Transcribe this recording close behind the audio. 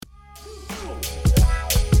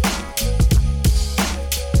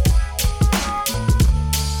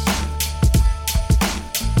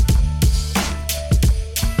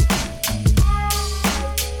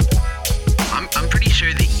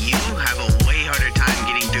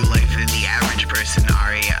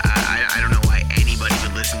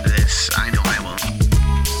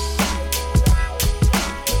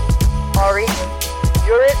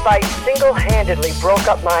allegedly broke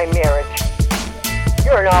up my marriage.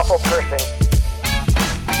 You're an awful person.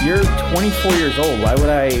 You're 24 years old. Why would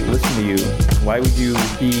I listen to you? Why would you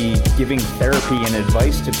be giving therapy and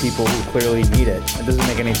advice to people who clearly need it? It doesn't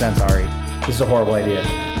make any sense, Ari. This is a horrible idea.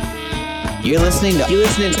 You're listening to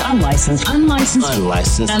Unlicensed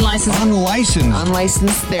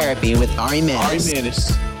Therapy with Ari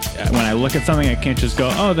Manis. When I look at something, I can't just go,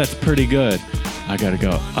 oh, that's pretty good. I got to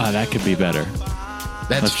go, oh, that could be better.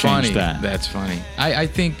 That's Let's funny. change that. That's funny. I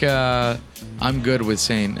think I'm good with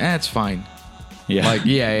saying, it's fine. Yeah. Like,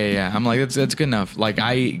 yeah. I'm like, that's good enough. Like,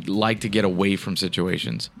 I like to get away from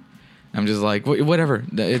situations. I'm just like, whatever.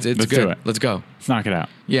 It's Let's good. do it. Let's go. Let's knock it out.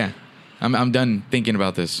 Yeah. I'm done thinking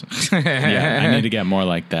about this. Yeah, I need to get more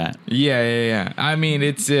like that. Yeah. I mean,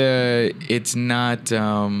 it's not.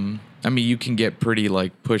 I mean, you can get pretty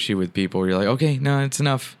like pushy with people. Where you're like, okay, no, it's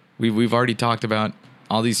enough. We've already talked about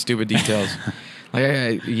all these stupid details.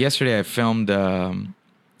 Like yesterday, I filmed.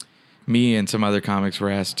 Me and some other comics were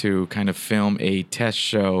asked to kind of film a test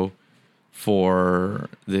show for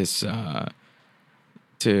this.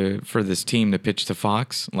 For this team to pitch to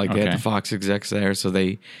Fox. Like, they had the Fox execs there, so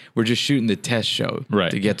they were just shooting the test show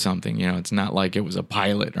to get something. You know, it's not like it was a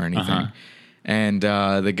pilot or anything. Uh-huh. And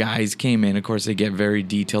the guys came in. Of course, they get very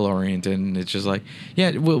detail oriented, and it's just like,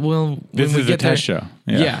 yeah, we'll this is a test show.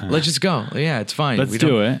 Yeah, let's just go. Yeah, it's fine. Let's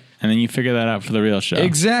do it, and then you figure that out for the real show.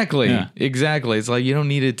 Exactly. Yeah. Exactly. It's like, you don't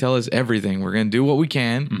need to tell us everything. We're gonna do what we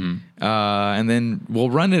can, and then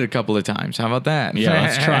we'll run it a couple of times. How about that? Yeah,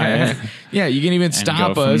 let's try it. Yeah, you can even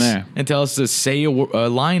stop us there. and tell us to say a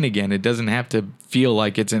line again. It doesn't have to feel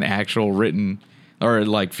like it's an actual written. Or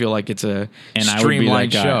like feel like it's a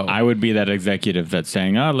streamlined show. I would be that executive that's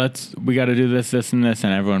saying, "Oh, we got to do this, and this,"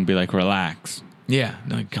 and everyone would be like, "Relax." Yeah,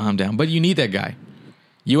 no, calm down. But you need that guy.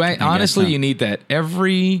 Honestly, you need that.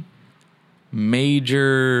 Every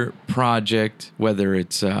major project, whether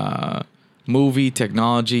it's movie,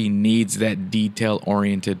 technology, needs that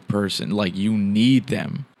detail-oriented person. Like, you need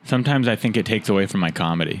them. Sometimes I think it takes away from my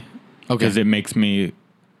comedy. Okay, because it makes me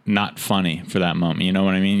not funny for that moment. You know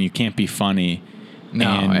what I mean? You can't be funny.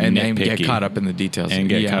 And get caught up in the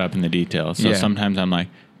details. So sometimes I'm like,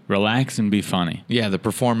 relax and be funny. Yeah, the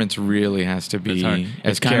performance really has to be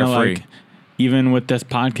it's kind of like, even with this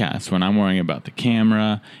podcast, when I'm worrying about the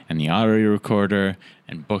camera and the audio recorder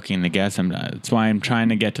and booking the guests, that's why I'm trying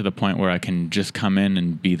to get to the point where I can just come in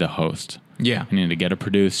and be the host. Yeah. I need to get a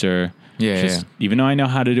producer. Yeah. Even though I know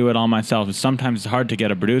how to do it all myself, sometimes it's hard to get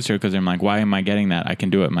a producer because I'm like, why am I getting that? I can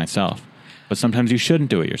do it myself. But sometimes you shouldn't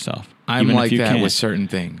do it yourself. I'm like that with certain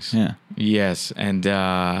things. Yeah. Yes, and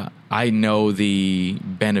I know the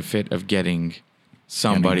benefit of getting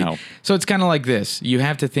somebody. Help. So it's kind of like this. You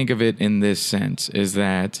have to think of it in this sense, is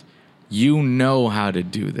that you know how to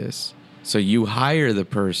do this. So you hire the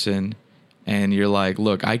person and you're like,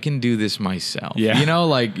 look, I can do this myself. Yeah. You know,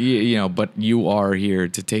 like, but you are here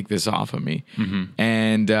to take this off of me. Mm-hmm.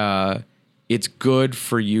 And it's good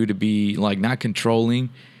for you to be like not controlling.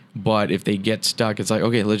 But if they get stuck, it's like,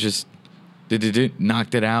 okay, let's just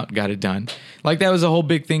knocked it out, got it done. Like, that was a whole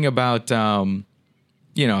big thing about,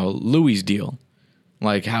 Louis' deal.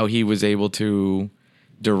 Like, how he was able to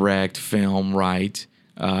direct, film, write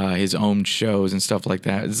his own shows and stuff like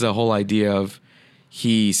that. This is the whole idea of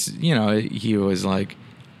he was like,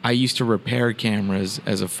 I used to repair cameras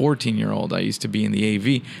as a 14-year-old. I used to be in the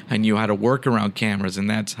AV. I knew how to work around cameras, and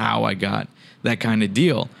that's how I got that kind of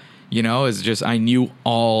deal. It's just I knew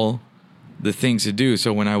all the things to do.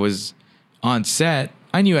 So when I was on set,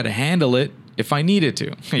 I knew how to handle it if I needed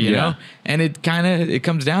to, you know? And it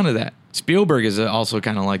comes down to that. Spielberg is also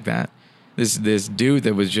kind of like that. This dude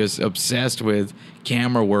that was just obsessed with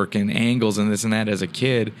camera work and angles and this and that as a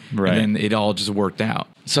kid. Right. And then it all just worked out.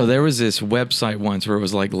 So there was this website once where it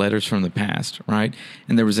was like letters from the past, right?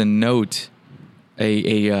 And there was a note,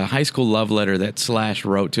 a high school love letter that Slash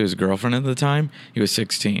wrote to his girlfriend at the time. He was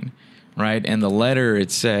 16, right? And the letter,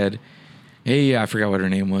 it said, hey, I forgot what her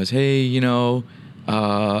name was. Hey,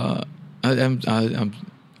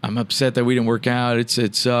 I'm upset that we didn't work out. It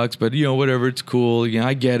sucks, but whatever, it's cool.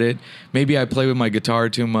 I get it. Maybe I play with my guitar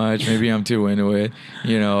too much. Maybe I'm too into it.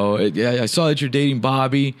 I saw that you're dating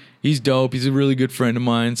Bobby. He's dope. He's a really good friend of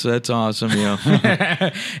mine, so that's awesome.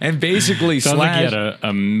 And basically, sounds Slash, like he had an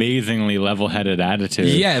amazingly level-headed attitude.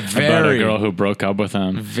 Yeah, about a girl who broke up with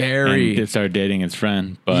him. Very. And started dating his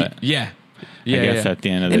friend, but yeah. I guess at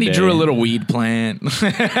the end of the day. And he drew a little weed plant. It's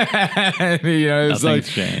Nothing's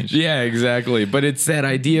changed. Yeah, exactly. But it's that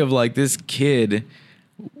idea of like this kid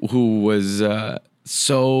who was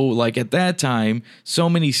so like at that time, so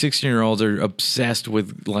many 16-year-olds are obsessed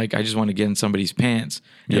with like, I just want to get in somebody's pants.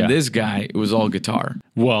 And Yeah. this guy, it was all guitar.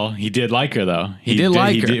 Well, he did like her though. He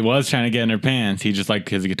like her. He was trying to get in her pants. He just liked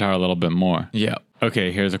his guitar a little bit more. Yeah.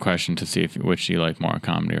 Okay, here's a question to see if which you like more,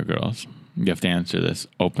 comedy or girls. You have to answer this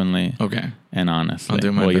openly Okay. and honestly. I'll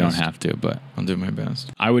do my well, you don't best. have to, but I'll do my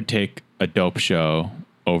best. I would take a dope show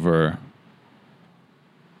over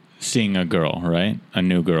seeing a girl, right? A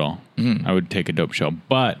new girl. I would take a dope show.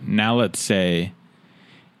 But now let's say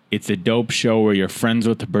it's a dope show where you're friends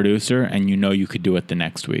with the producer and you know you could do it the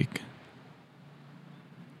next week.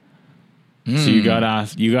 So you got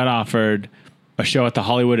offered a show at the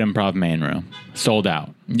Hollywood Improv main room, sold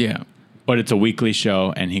out. Yeah. But it's a weekly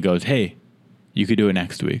show and he goes, "Hey, you could do it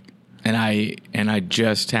next week." And I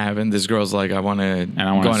just haven't. This girl's like, I want to And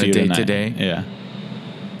I want go to on see a you date tonight. today. Yeah.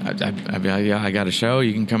 I'd be like, yeah, I got a show.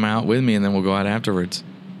 You can come out with me, and then we'll go out afterwards.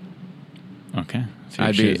 Okay. So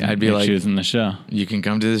I'd be you're like- choosing the show. You can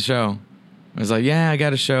come to the show. I was like, yeah, I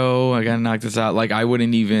got a show. I got to knock this out. Like, I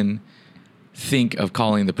wouldn't even think of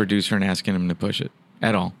calling the producer and asking him to push it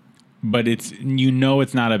at all. But it's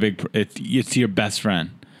not a big. It's your best friend,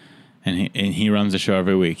 and he runs the show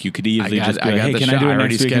every week. You could easily just be like, "Hey, the can show. I do it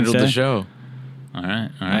already next week scheduled instead?" the show. All right,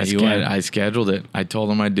 I scheduled it. I told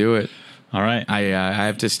him I'd do it. All right. I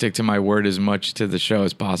have to stick to my word as much to the show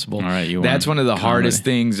as possible. All right, That's one of the comedy. hardest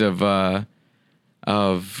things of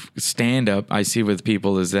stand up I see with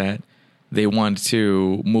people is that they want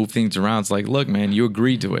to move things around. It's like, look, man, you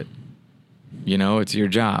agreed to it. You know, it's your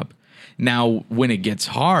job. Now, when it gets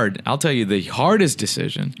hard, I'll tell you the hardest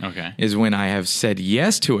decision Okay. is when I have said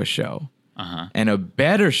yes to a show and a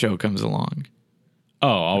better show comes along.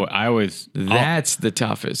 Oh, I always. That's the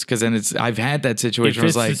toughest because then I've had that If situation where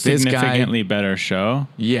it's it's like a this guy. significantly better show,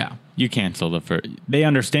 Yeah. you cancel the first. They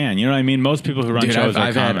understand. You know what I mean? Most people who run Dude, shows are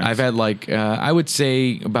I've had comics. like I would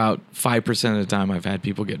say about 5% of the time I've had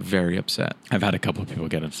people get very upset. I've had a couple of people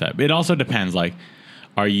get upset. It also depends. Like,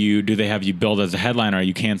 do they have you build as a headliner? Are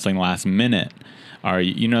you canceling last minute?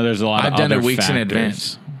 There's a lot of I've done it other weeks in factors,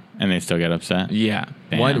 advance. and they still get upset. Yeah.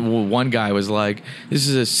 Damn. One guy was like, "This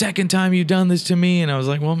is the second time you've done this to me," and I was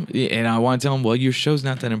like, "Well," and I want to tell him, "Well, your show's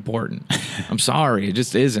not that important." I'm sorry, it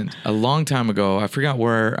just isn't. A long time ago, I forgot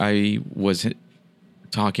where I was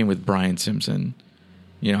talking with Brian Simpson.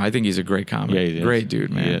 You know, I think he's a great comic, Yeah, he is. great dude,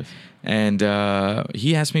 He man. is. And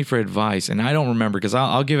he asked me for advice, and I don't remember because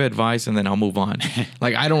I'll give advice and then I'll move on.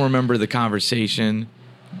 Like I don't remember the conversation,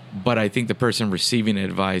 but I think the person receiving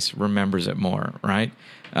advice remembers it more, right?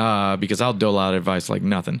 Because I'll dole out advice like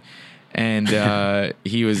nothing. And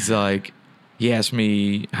he was like, he asked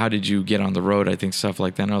me, "How did you get on the road?" I think stuff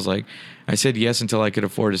like that. And I was like, I said yes until I could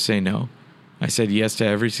afford to say no. I said yes to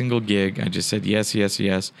every single gig. I just said yes, yes,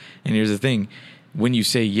 yes. And here's the thing. When you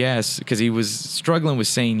say yes, because he was struggling with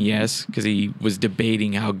saying yes, because he was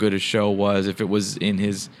debating how good a show was, if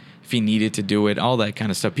he needed to do it, all that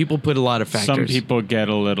kind of stuff. People put a lot of factors. Some people get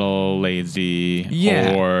a little lazy,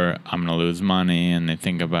 Yeah. or I'm gonna lose money, and they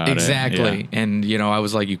think about it. Exactly. And, I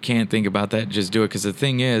was like, you can't think about that. Just do it. Because the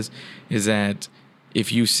thing is that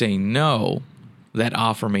if you say no, that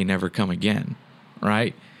offer may never come again.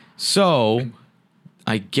 Right? So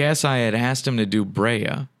I guess I had asked him to do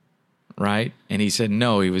Brea. Right? And he said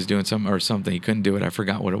no, he was doing something. He couldn't do it. I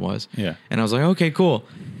forgot what it was. Yeah. And I was like, okay, cool.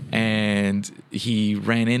 And he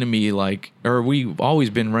ran into me we've always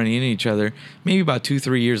been running into each other. Maybe about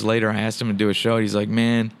 2-3 years later, I asked him to do a show. He's like,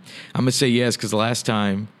 "Man, I'm going to say yes because the last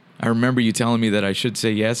time I remember you telling me that I should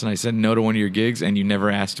say yes, and I said no to one of your gigs, and you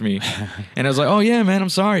never asked me." And I was like, "Oh, yeah, man, I'm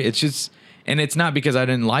sorry." It's just, and it's not because I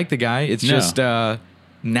didn't like the guy. It's just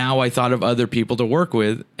now I thought of other people to work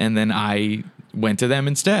with, and then I went to them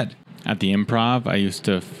instead. At the Improv, I used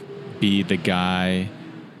to be the guy,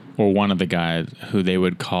 or one of the guys, who they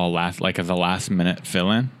would call as a last minute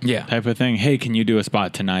fill-in, Yeah. type of thing. Hey, can you do a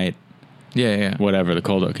spot tonight? Yeah. Whatever the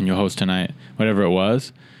cold. Can you host tonight? Whatever it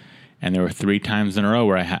was. And there were 3 times in a row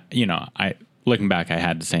where I had, looking back, I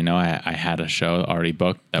had to say no. I had a show already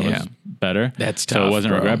booked that was better. That's So tough, it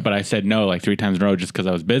wasn't bro. regret, but I said no like 3 times in a row just because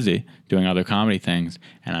I was busy doing other comedy things,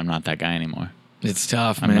 and I'm not that guy anymore. It's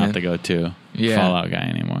tough, I'm man. not the go-to Yeah. Fallout guy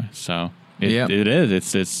anymore. So Yep. it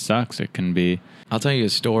is. It sucks. It can be. I'll tell you a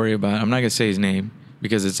story about, I'm not going to say his name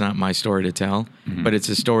because it's not my story to tell, but it's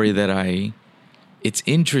a story that it's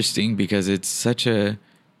interesting because it's such a,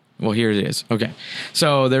 well, here it is. Okay.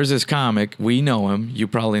 So there's this comic. We know him. You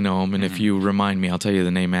probably know him. And if you remind me, I'll tell you the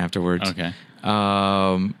name afterwards. Okay.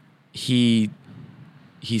 He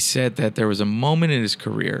said that there was a moment in his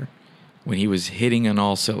career when he was hitting on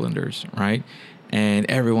all cylinders, right? And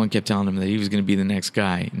everyone kept telling him that he was going to be the next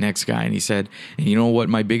guy. And he said, and you know what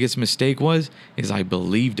my biggest mistake was? Is I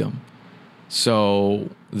believed him. So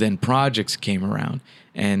then projects came around,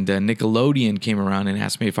 and Nickelodeon came around and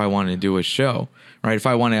asked me if I wanted to do a show, right? If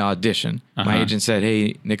I wanted to audition. My agent said,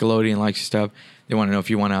 hey, Nickelodeon likes your stuff. They want to know if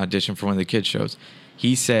you want to audition for one of the kids' shows.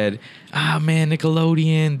 He said, man,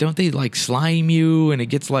 Nickelodeon, don't they like slime you? And it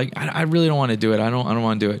gets like, I really don't want to do it. I don't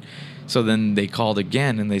want to do it. So then they called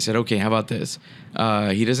again and they said, okay, how about this?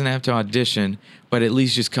 He doesn't have to audition, but at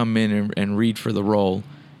least just come in and read for the role.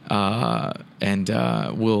 And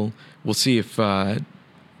we'll see if,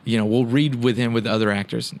 we'll read with him with other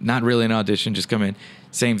actors. Not really an audition, just come in.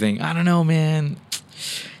 Same thing. I don't know, man.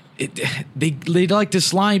 They like to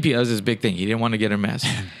slime people. That was his big thing. He didn't want to get a mess.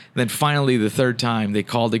 Then finally, the third time, they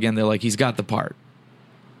called again. They're like, he's got the part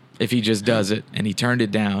if he just does it. And he turned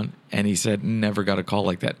it down, and he said, never got a call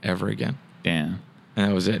like that ever again. Damn. And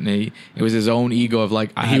that was it. And it was his own ego of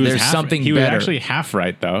like, there's something he better. He was actually half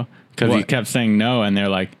right, though, because he kept saying no, and they're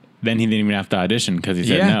like, then he didn't even have to audition because he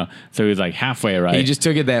said no. So he was like halfway right. He just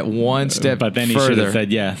took it that one step but then he further should have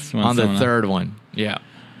said yes. On the third one. Yeah.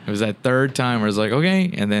 It was that third time where I was like,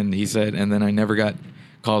 okay. And then he said, and then I never got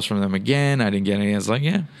calls from them again. I didn't get any. I was like,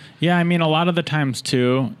 yeah. Yeah, I mean, a lot of the times,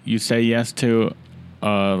 too, you say yes to,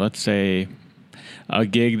 let's say, a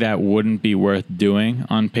gig that wouldn't be worth doing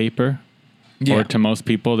on paper. Yeah. Or to most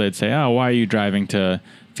people, they'd say, oh, why are you driving to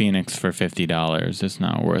Phoenix for $50? It's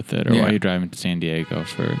not worth it. Or why are you driving to San Diego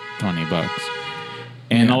for $20?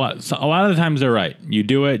 And a lot of the times they're right. You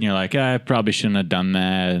do it, and you're like, I probably shouldn't have done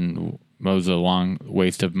that, and it was a long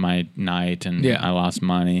waste of my night, and I lost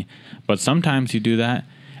money. But sometimes you do that,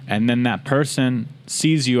 and then that person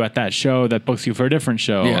sees you at that show that books you for a different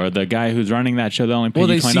show, or the guy who's running that show that only pays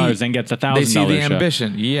you $20 then gets $1,000 They see the show.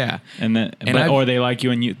 ambition, yeah. And then, or they like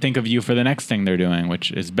you and you think of you for the next thing they're doing,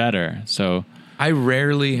 which is better. So I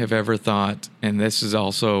rarely have ever thought, and this is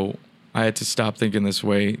also, I had to stop thinking this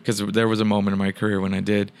way because there was a moment in my career when I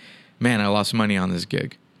did, man, I lost money on this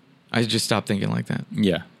gig. I just stopped thinking like that.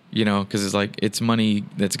 Yeah. You know, because it's like, it's money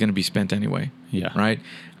that's going to be spent anyway. Yeah. Right?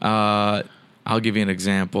 I'll give you an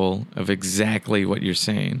example of exactly what you're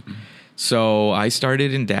saying. So I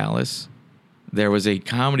started in Dallas. There was a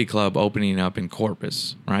comedy club opening up in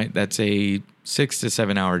Corpus, right? That's a 6 to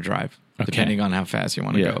 7 hour drive, depending on how fast you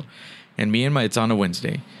want to go. And it's on a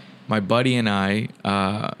Wednesday. My buddy and I,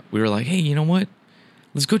 we were like, hey, you know what?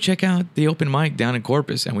 Let's go check out the open mic down in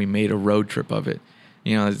Corpus. And we made a road trip of it.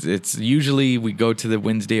 You know, it's usually we go to the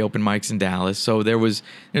Wednesday open mics in Dallas. So there's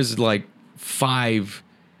like 5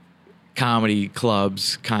 comedy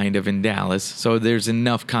clubs kind of in Dallas. So there's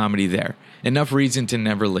enough comedy there. Enough reason to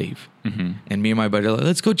never leave. Mm-hmm. And me and my buddy are like,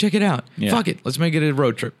 let's go check it out. Yeah. Fuck it. Let's make it a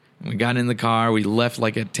road trip. And we got in the car. We left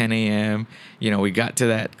like at 10 a.m. You know, we got to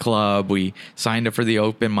that club. We signed up for the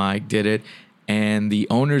open mic, did it. And the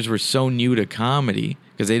owners were so new to comedy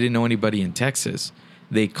because they didn't know anybody in Texas.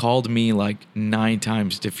 They called me like 9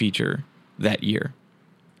 times to feature that year.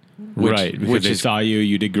 Because they saw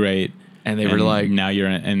you did great. And they were like... Now you're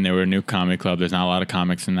in, and there were a new comedy club. There's not a lot of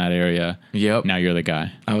comics in that area. Yep. Now you're the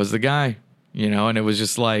guy. I was the guy, you know, and it was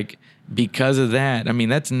just like, because of that, I mean,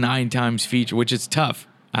 that's 9 times feature, which is tough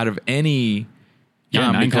out of any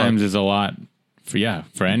comedy 9 club. times is a lot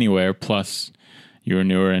for anywhere. Plus, you were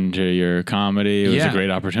newer into your comedy. It was a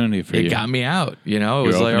great opportunity for you. It got me out, you know. It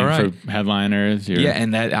You're was like, all right. for headliners.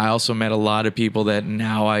 And that I also met a lot of people that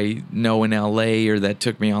now I know in LA or that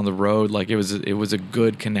took me on the road. Like it was a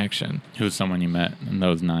good connection. Who was someone you met in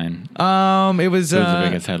those 9? It was the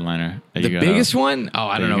biggest headliner. The biggest one? Oh,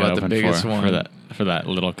 I don't know about the biggest one. For that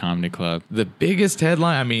little comedy club. The biggest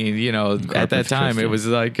headline, I mean, you know, at that time it was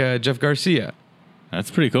like Jeff Garcia. That's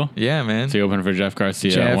pretty cool. Yeah, man. So you opened for Jeff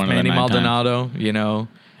Garcia. Jeff, one Manny of the Maldonado, you know.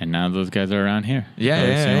 And now those guys are around here.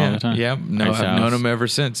 Yeah. All the time. Yeah, no, I've known them ever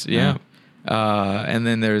since. Yeah. And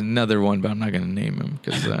then there's another one, but I'm not going to name him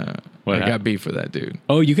because I got beef with that dude.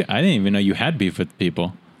 Oh, I didn't even know you had beef with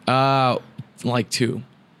people. Like 2.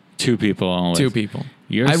 2 people only. 2 people.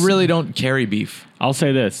 I really don't carry beef. I'll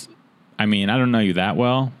say this. I mean, I don't know you that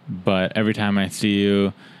well, but every time I see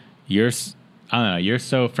you, you're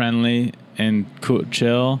so friendly and cool,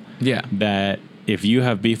 chill. Yeah. That if you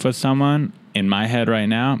have beef with someone, in my head right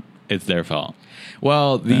now, it's their fault.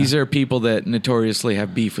 Well, these are people that notoriously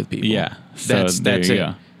have beef with people. Yeah. So that's it.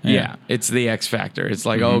 Go. Yeah. It's the X factor. It's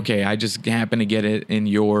like, okay, I just happen to get it in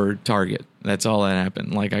your target. That's all that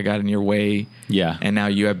happened. Like I got in your way. Yeah. And now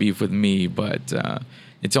you have beef with me, but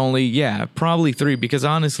it's only, probably 3 because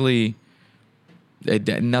honestly,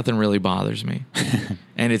 nothing really bothers me.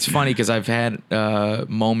 And it's funny because I've had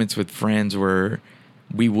moments with friends where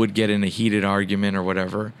we would get in a heated argument or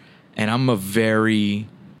whatever, And I'm a very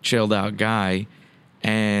chilled out guy.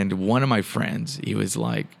 And one of my friends, he was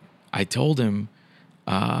like, I told him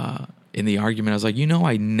in the argument, I was like,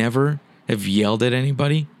 I never have yelled at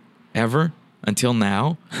anybody ever until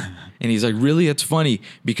now. And he's like, really? That's funny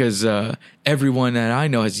because everyone that I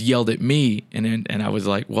know has yelled at me. And I was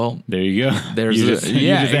like, well, there you go. There's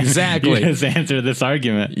exactly. You just answered this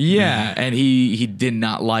argument. Yeah. And he did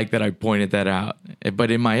not like that I pointed that out. But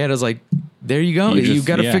in my head, I was like, there you go. You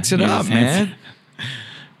got to fix it up, man.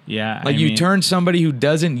 Yeah. Like you turn somebody who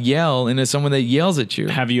doesn't yell into someone that yells at you.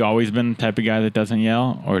 Have you always been the type of guy that doesn't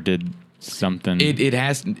yell, or did something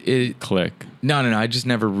it click? No. I just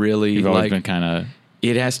never really. You've always been kind of.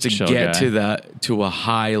 It has to get to a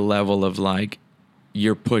high level of like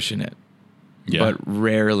you're pushing it, but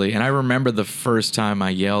rarely. And I remember the first time I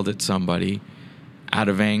yelled at somebody out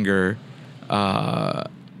of anger. I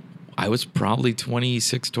was probably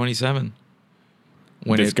 26, 27.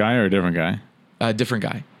 This guy or a different guy? A different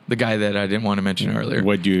guy. The guy that I didn't want to mention earlier.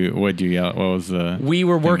 What'd you yell? What was the? We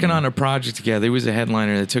were working on a project together. He was a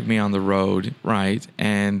headliner that took me on the road, right?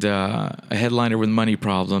 And a headliner with money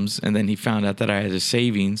problems. And then he found out that I had a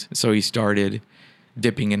savings, so he started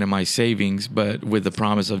dipping into my savings, but with the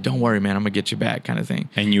promise of, "Don't worry, man, I'm gonna get you back," kind of thing.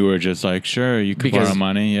 And you were just like, "Sure, you can borrow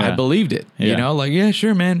money." Yeah. I believed it. Yeah. Like, yeah,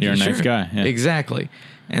 sure, man. You're a sure. nice guy. Yeah. Exactly.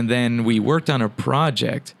 And then we worked on a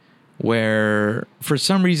project where, for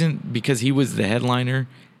some reason, because he was the headliner,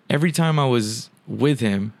 every time I was with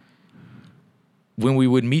him, when we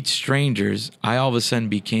would meet strangers, I all of a sudden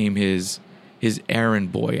became his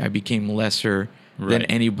errand boy. I became lesser than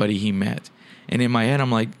anybody he met. And in my head,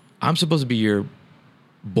 I'm like, I'm supposed to be your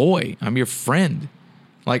boy. I'm your friend.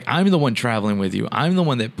 Like, I'm the one traveling with you. I'm the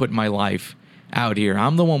one that put my life out here.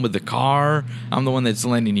 I'm the one with the car. I'm the one that's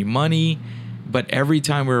lending you money. But every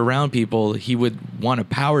time we're around people, he would want a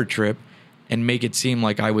power trip and make it seem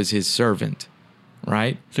like I was his servant.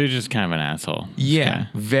 Right? So you're just kind of an asshole. Yeah,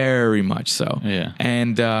 very much so. Yeah.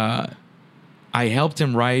 And I helped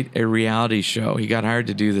him write a reality show. He got hired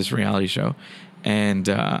to do this reality show. And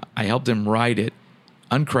I helped him write it,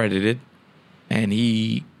 uncredited. And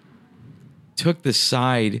he took the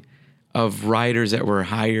side of writers that were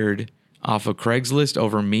hired off of Craigslist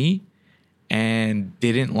over me and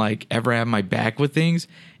didn't like ever have my back with things.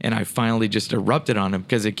 And I finally just erupted on him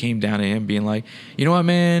because it came down to him being like, you know what,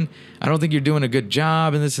 man, I don't think you're doing a good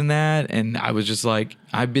job and this and that. And I was just like,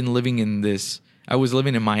 I've been living in this. I was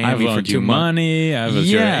living in Miami for 2 months. Money. I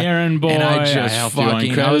was your errand boy. And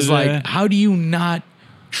I was like, how do you not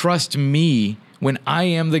trust me when I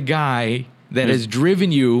am the guy that has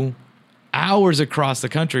driven you hours across the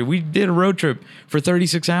country? We did a road trip for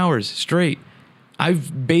 36 hours straight.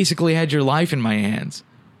 I've basically had your life in my hands,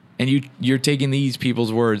 and you're taking these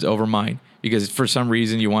people's words over mine because for some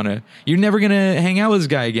reason you're never going to hang out with this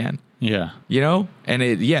guy again. Yeah. And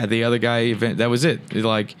the other guy, that was it.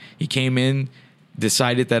 Like, he came in,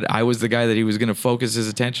 decided that I was the guy that he was going to focus his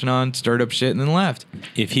attention on, stirred up shit, and then left.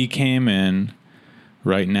 If he came in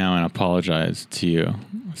right now and apologized to you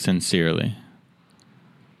sincerely.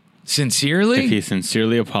 Sincerely? If he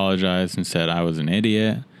sincerely apologized and said, I was an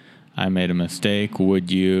idiot, I made a mistake, would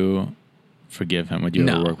you forgive him? Would you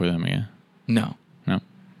ever work with him again? No.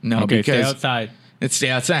 No, okay, because stay outside. It's stay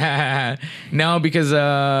outside. No, because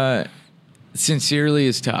sincerely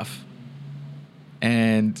is tough.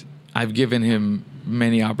 And I've given him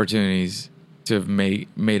many opportunities to have made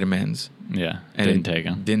amends. Yeah, and didn't take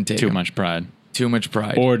him. Didn't take Too him. much pride. Too much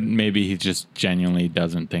pride. Or maybe he just genuinely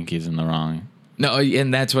doesn't think he's in the wrong. No,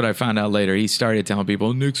 and that's what I found out later. He started telling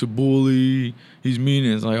people, Nick's a bully, he's mean.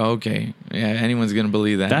 And it's like, okay, yeah, anyone's going to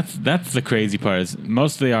believe that. That's the crazy part is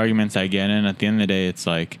most of the arguments I get in, at the end of the day, it's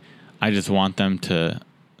like, I just want them to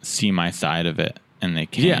see my side of it, and they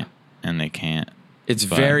can't. Yeah. And they can't. It's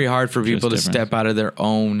very hard for people to difference. step out of their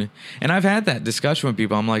own. And I've had that discussion with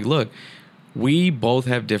people. I'm like, look, we both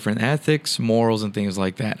have different ethics, morals, and things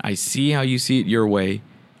like that. I see how you see it your way,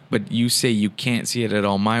 but you say you can't see it at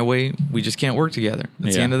all my way. We just can't work together.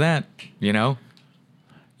 That's the end of that,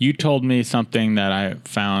 You told me something that I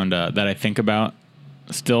found that I think about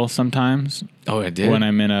still sometimes. Oh, I did? When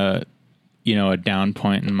I'm in a down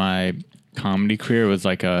point in my comedy career. It was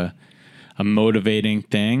like a motivating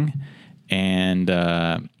thing. And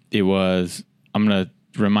it was, I'm going to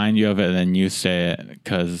remind you of it and then you say it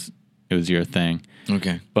because it was your thing.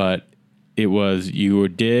 Okay. But it was,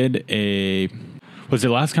 was it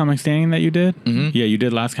Last Comic Standing that you did? Mm-hmm. Yeah, you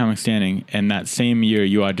did Last Comic Standing. And that same year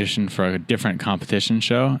you auditioned for a different competition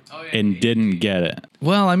show and didn't get it.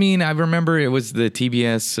 Well, I mean, I remember it was the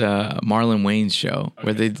TBS Marlon Wayans show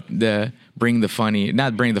where they Bring the Funny,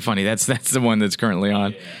 not Bring the Funny. That's the one that's currently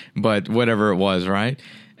on, but whatever it was, right?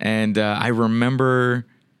 And I remember,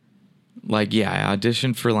 like, I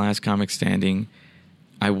auditioned for Last Comic Standing.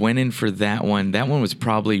 I went in for that one. That one was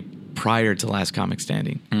probably prior to Last Comic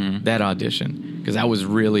Standing, that audition, because I was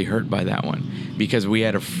really hurt by that one, because we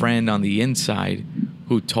had a friend on the inside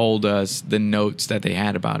who told us the notes that they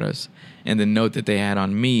had about us. And the note that they had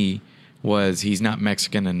on me was, he's not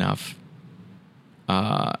Mexican enough.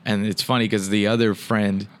 And it's funny because the other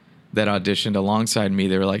friend that auditioned alongside me,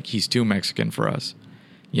 they were like, he's too Mexican for us,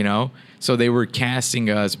 you know? So they were casting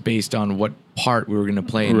us based on what part we were going to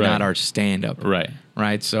play and not our stand-up.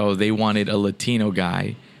 Right? So they wanted a Latino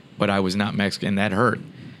guy, but I was not Mexican. That hurt.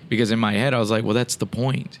 Because in my head, I was like, well, that's the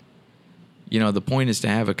point. You know, the point is to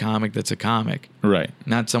have a comic that's a comic. Right.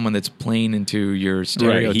 Not someone that's playing into your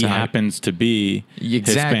stereotype. Right. He happens to be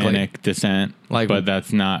Hispanic descent, but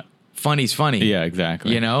that's not... Funny's funny. Yeah,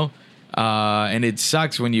 exactly. You know? And it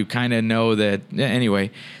sucks when you kind of know that...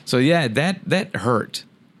 Anyway, so yeah, that hurt.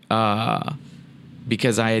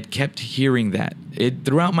 Because I had kept hearing that.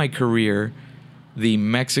 Throughout my career, the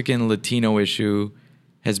Mexican-Latino issue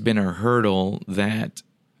has been a hurdle that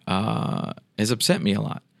has upset me a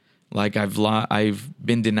lot. Like, I've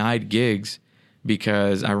been denied gigs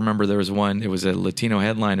because I remember there was one, it was a Latino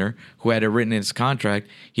headliner who had it written in his contract,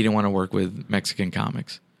 he didn't want to work with Mexican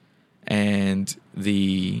comics. And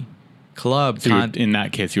the club... So in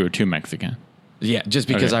that case, you were too Mexican. Yeah, just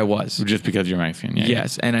because I was. Just because you're Mexican, yeah.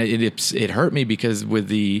 Yes, and it hurt me because with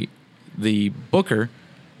the booker,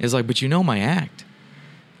 it's like, but you know my act.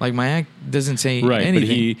 Like, my act doesn't say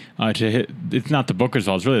anything. But it's not the booker's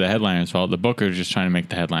fault. It's really the headliner's fault. The booker's just trying to make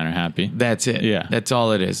the headliner happy. That's it. Yeah. That's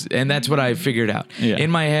all it is. And that's what I figured out. Yeah. In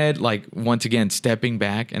my head, like, once again, stepping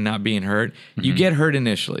back and not being hurt, you get hurt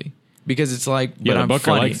initially. Because it's like, but the I'm booker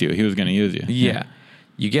funny. likes you. He was going to use you. Yeah.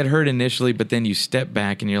 You get hurt initially, but then you step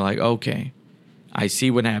back and you're like, okay, I see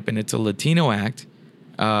what happened. It's a Latino act.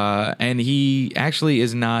 And he actually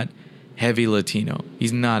is not heavy Latino.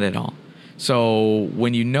 He's not at all. So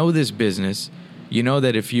when you know this business, you know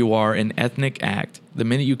that if you are an ethnic act, the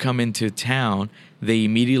minute you come into town, they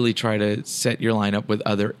immediately try to set your line up with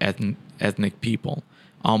other ethnic people,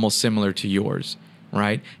 almost similar to yours,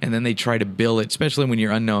 right? And then they try to bill it, especially when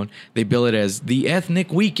you're unknown, they bill it as the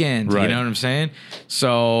ethnic weekend. Right. You know what I'm saying?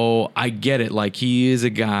 So I get it. Like, he is a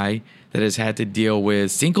guy that has had to deal with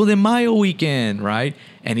Cinco de Mayo weekend, right?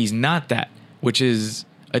 And he's not that, which is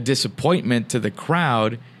a disappointment to the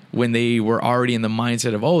crowd when they were already in the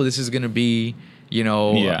mindset of, oh, this is going to be, you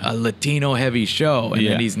know, a Latino heavy show. And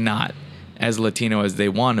then he's not as Latino as they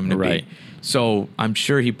want him to be. So I'm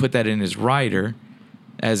sure he put that in his rider,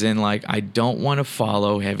 as in, like, I don't want to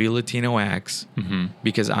follow heavy Latino acts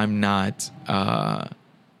because I'm not,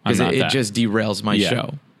 because it just derails my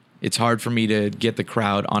show. It's hard for me to get the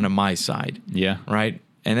crowd onto my side. Yeah. Right?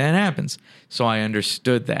 And that happens. So I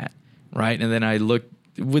understood that. Right? And then I looked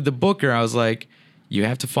with the booker, I was like, you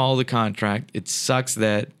have to follow the contract. It sucks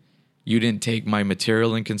that you didn't take my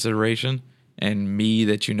material in consideration and me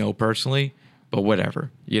that you know personally, but whatever,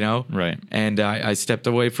 you know? Right. And I stepped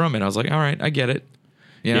away from it. I was like, all right, I get it.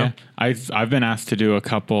 You know? I've been asked to do a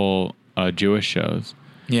couple Jewish shows.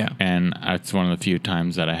 Yeah. And that's one of the few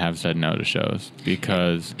times that I have said no to shows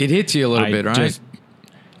because... It hits you a little bit, right?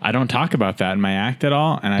 I don't talk about that in my act at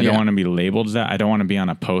all, and I don't want to be labeled as that. I don't want to be on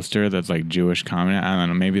a poster that's like Jewish comedy. I don't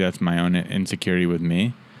know. Maybe that's my own insecurity with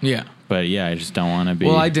me. Yeah. But yeah, I just don't want to be.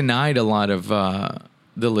 Well, I denied a lot of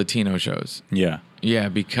the Latino shows. Yeah. Yeah,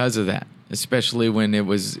 because of that. Especially when it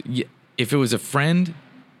was, if it was a friend,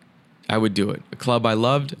 I would do it. A club I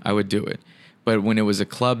loved, I would do it. But when it was a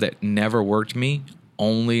club that never worked me,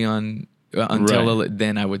 only on until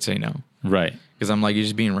then I would say no. Right. Because I'm like, you're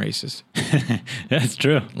just being racist. That's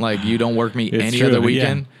true. Like, you don't work me any other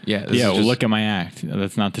weekend. Yeah. Well, look at my act.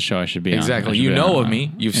 That's not the show I should be on. Exactly. You know of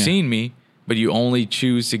me. You've seen me, but you only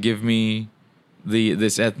choose to give me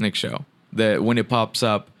this ethnic show that when it pops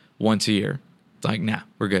up once a year. It's like, nah,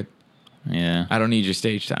 we're good. Yeah. I don't need your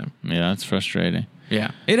stage time. Yeah, that's frustrating. Yeah.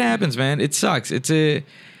 It happens, man. It sucks. It's a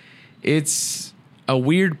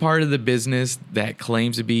weird part of the business that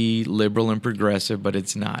claims to be liberal and progressive, but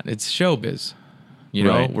it's not. It's showbiz. You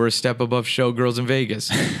know, we're a step above showgirls in Vegas.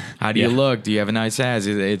 How do you look? Do you have a nice ass?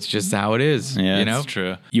 It's just how it is. Yeah, you know? That's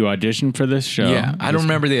true. You auditioned for this show. Yeah, I don't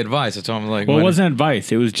remember the advice. I told him, like, well, it wasn't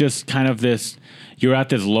advice. It was just kind of this. You're at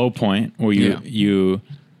this low point where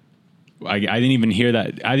I didn't even hear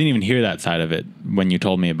that. I didn't even hear that side of it when you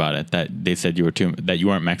told me about it. That they said that you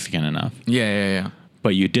weren't Mexican enough. Yeah.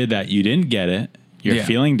 But you did that. You didn't get it. You're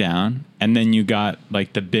feeling down, and then you got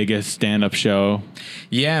like the biggest stand-up show.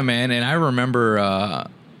 Yeah, man. And I remember,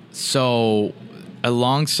 so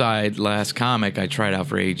alongside Last Comic, I tried out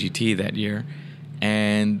for AGT that year,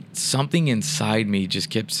 And something inside me just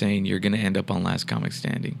kept saying, you're going to end up on Last Comic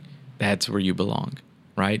Standing. That's where you belong,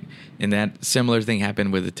 right? And that similar thing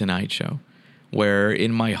happened with The Tonight Show, where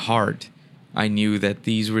in my heart, I knew that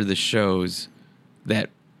these were the shows that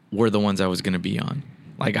were the ones I was going to be on.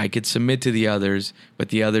 Like, I could submit to the others, but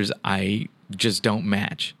the others I just don't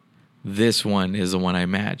match. This one is the one I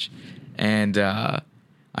match. And I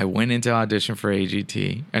went into audition for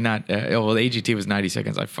AGT. Well, AGT was 90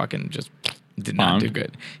 seconds. I fucking just did not do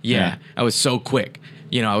good. Yeah, I was so quick.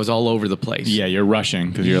 You know, I was all over the place. Yeah, you're rushing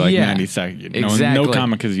because you're like 90 seconds. Exactly. No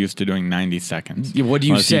comic is used to doing 90 seconds. What do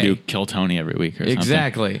you say? Unless you do Kill Tony every week or something.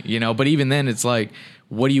 Exactly. You know, but even then, it's like,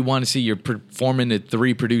 what do you want to see? You're performing to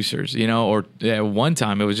 3 producers, you know, or at one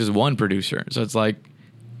time it was just 1 producer. So it's like,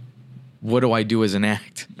 what do I do as an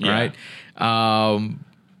act, right?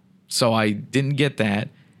 So I didn't get that.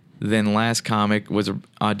 Then Last Comic was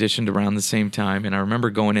auditioned around the same time, and I remember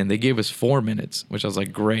going in. They gave us 4 minutes, which I was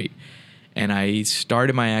like, great. And I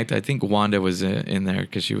started my act. I think Wanda was in there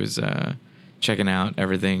because she was checking out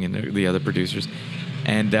everything and the other producers.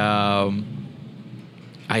 And I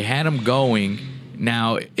had them going.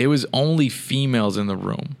 Now, it was only females in the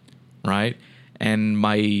room, right? And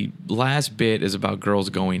my last bit is about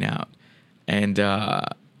girls going out. And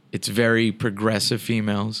it's very progressive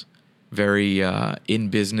females, very in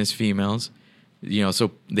business females, you know,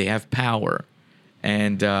 so they have power.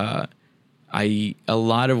 And a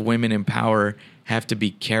lot of women in power have to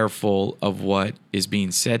be careful of what is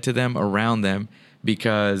being said to them around them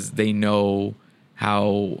because they know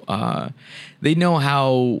how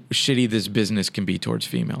shitty this business can be towards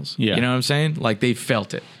females. Yeah. You know what I'm saying? Like, they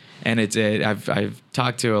felt it. And I've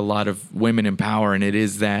talked to a lot of women in power, and it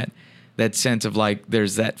is that sense of like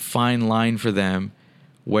there's that fine line for them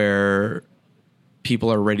where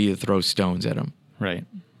people are ready to throw stones at them. Right.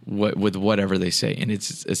 With whatever they say. And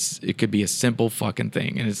it could be a simple fucking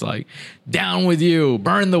thing. And it's like, down with you,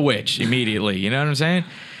 burn the witch immediately. You know what I'm saying?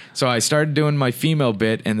 So I started doing my female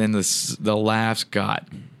bit, and then the laughs got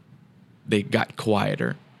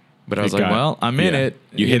quieter. But I was like, well, I'm in it.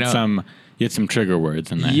 You hit some trigger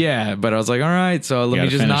words in there. Yeah, but I was like, all right, so let me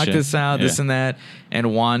just knock this out, this and that.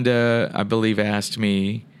 And Wanda, I believe, asked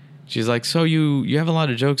me, she's like, so you have a lot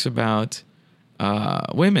of jokes about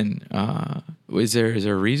women. Is there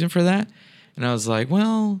a reason for that? And I was like,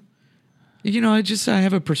 well, you know, I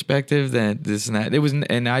have a perspective that this and that.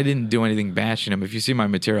 And I didn't do anything bashing them. If you see my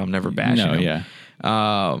material, I'm never bashing them.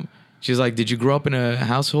 Yeah. She's like, did you grow up in a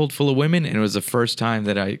household full of women? And it was the first time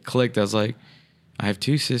that I clicked. I was like, I have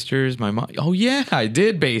 2 sisters. My mom. Oh yeah, I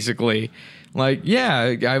did basically. Like,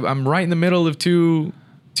 yeah, I'm right in the middle of two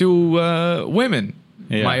women.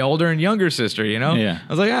 Yeah. My older and younger sister, you know? Yeah.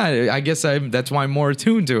 I was like, I guess that's why I'm more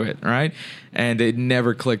attuned to it, right? And it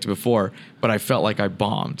never clicked before, but I felt like I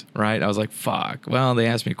bombed, right? I was like, fuck. Well, they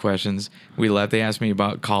asked me questions. We left. They asked me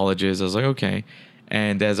about colleges. I was like, okay.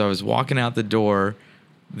 And as I was walking out the door,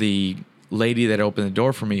 the lady that opened the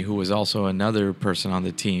door for me, who was also another person on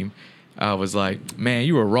the team, was like, man,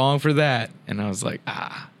 you were wrong for that. And I was like,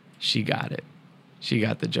 she got it. She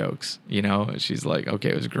got the jokes, you know? She's like, okay,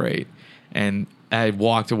 it was great. And I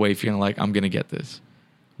walked away feeling like I'm going to get this.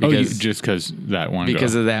 Because, just because that one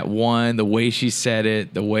Because of that one, the way she said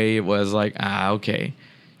it, the way it was like, okay.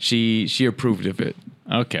 She approved of it.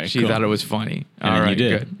 Okay, She thought it was funny. And all right, you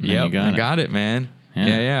did. good. And Yep, you got I got it, man.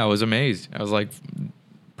 Yeah, I was amazed. I was like,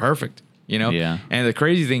 perfect. You know? Yeah. And the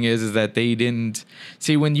crazy thing is that they didn't...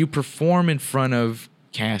 See, when you perform in front of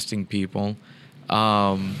casting people,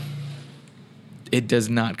 it does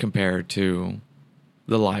not compare to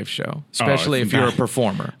the live show, especially if you're a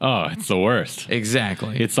performer. Oh, it's the worst.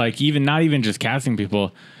 Exactly. It's like not even just casting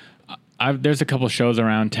people. There's a couple shows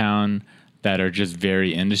around town that are just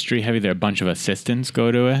very industry heavy. There are a bunch of assistants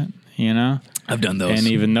go to it, you know? I've done those. And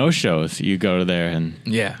even those shows, you go to there and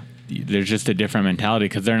there's just a different mentality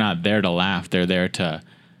because they're not there to laugh. They're there to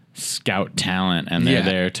scout talent, and they're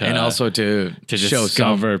there to and also to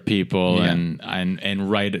discover people and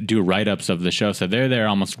do write-ups of the show. So they're there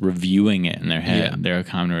almost reviewing it in their head. Yeah. They're a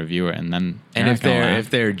common reviewer, and then if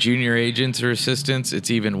they're junior agents or assistants,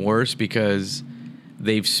 it's even worse because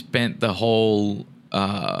they've spent the whole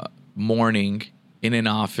morning in an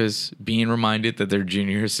office being reminded that they're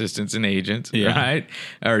junior assistants and agents, right?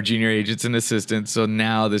 Or junior agents and assistants. So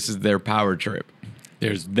now this is their power trip.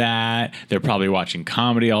 There's that. They're probably watching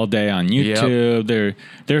comedy all day on YouTube. Yep.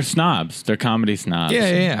 They're snobs. They're comedy snobs.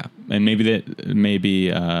 Yeah. And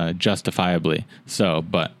maybe justifiably so,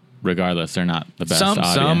 but regardless, they're not the best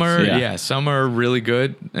audience. Some are really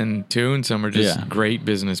good and tuned. Some are just great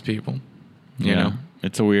business people. You know,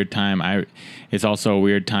 it's a weird time. It's also a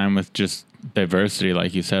weird time with just diversity,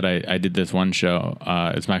 like you said. I did this one show.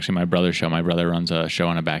 It's actually my brother's show. My brother runs a show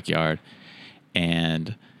in a backyard,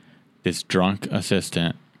 and this drunk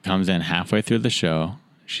assistant comes in halfway through the show.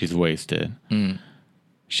 She's wasted.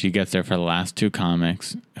 She gets there for the last 2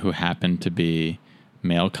 comics who happen to be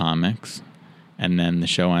male comics. And then the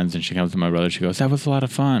show ends and she comes to my brother. She goes, that was a lot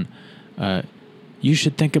of fun. You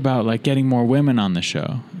should think about like getting more women on the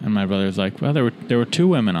show. And my brother's like, well, there were 2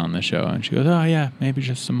 women on the show. And she goes, oh yeah, maybe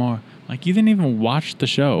just some more. Like, you didn't even watch the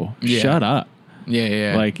show. Yeah. Shut up.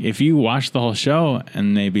 Yeah. Like, if you watched the whole show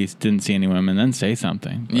and maybe didn't see any women, then say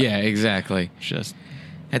something. But Yeah, exactly. it's just...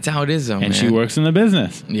 That's how it is, though, man. And she works in the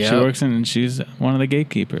business. Yep. She works in, and she's one of the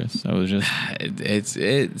gatekeepers. So it was just...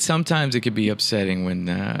 It's sometimes it could be upsetting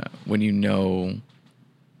when you know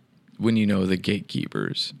the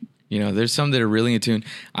gatekeepers. You know, there's some that are really in tune.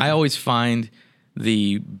 I always find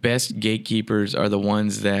the best gatekeepers are the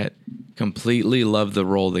ones that completely love the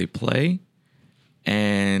role they play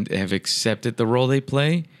and have accepted the role they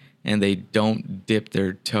play, and they don't dip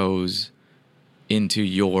their toes into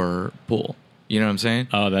your pool. You know what I'm saying?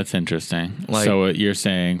 Oh, that's interesting. Like- So what you're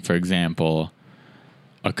saying, for example,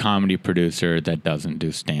 a comedy producer that doesn't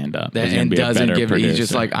do stand-up is gonna And be a doesn't better give it. He's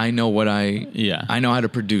just producer. like, I know what I know how to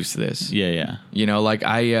produce this. Yeah. You know, like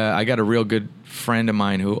I got a real good friend of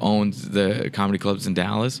mine who owns the comedy clubs in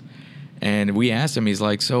Dallas, and we asked him. He's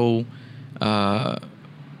like, so,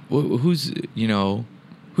 who's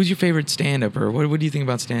your favorite stand-up, or what do you think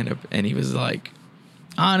about stand-up? And he was like,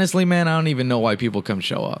 honestly, man, I don't even know why people come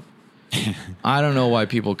show up. I don't know why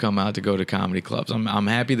people come out to go to comedy clubs. I'm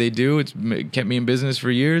happy they do. It's kept me in business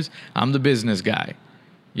for years. I'm the business guy,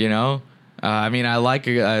 you know. I mean, I like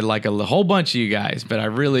a whole bunch of you guys, but I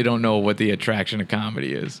really don't know what the attraction of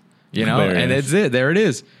comedy is, you know. There it And is. that's it. There it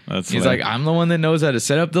is. like- He's like, I'm the one that knows how to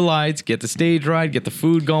set up the lights, get the stage right, get the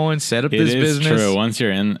food going, set up It this is business. true. Once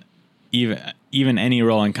you're in, even any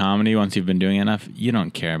role in comedy, once you've been doing it enough, you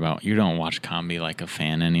don't watch comedy like a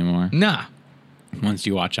fan anymore. Nah. Once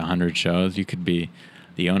you watch 100 shows, you could be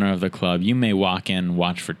the owner of the club. You may walk in and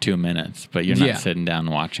watch for 2 minutes, but you're not Yeah. sitting down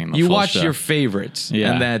and watching the You full watch show. your favorites,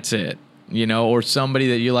 Yeah. and that's it. You know, or somebody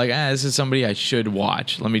that you're like, this is somebody I should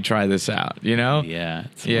watch. Let me try this out. You know, Yeah,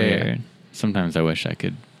 it's Yeah, weird. yeah. Sometimes I wish I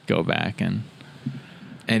could go back and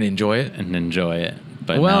and enjoy it. enjoy it,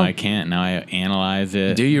 but Well- now I can't. Now I analyze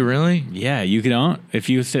it. Do you really? Yeah, you don't. If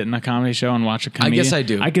you sit in a comedy show and watch a comedian, guess I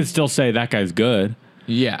do. I could still say that guy's good,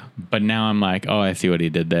 Yeah. but now I'm like, oh, I see what he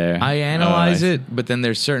did there. I analyze Oh, it, but then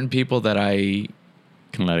there's certain people that I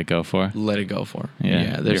Can let it go for. let it go for.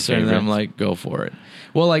 Yeah, your There's certain that I'm favorites. like, go for it.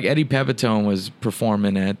 Well, like Eddie Pepitone was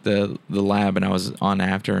performing at the lab, and I was on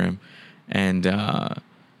after him, and I'd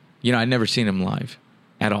never seen him live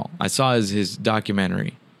at all. I saw his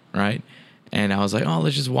documentary, right? And I was like, oh,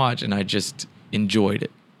 let's just watch, and I just enjoyed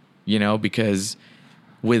it, because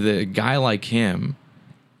with a guy like him,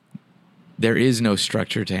 there is no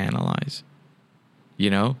structure to analyze,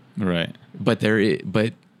 Right. but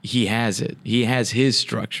he has it. He has his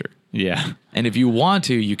structure. Yeah. And if you want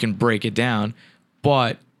to, you can break it down.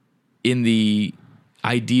 But in the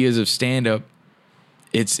ideas of stand-up,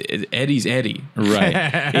 Eddie's Eddie. Right.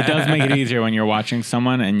 It does make it easier when you're watching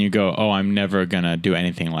someone and you go, oh, I'm never going to do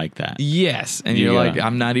anything like that. Yes. And You you're go, like,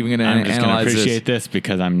 I'm not even going to I'm just going to analyze appreciate this. this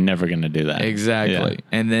because I'm never going to do that. Exactly. Yeah.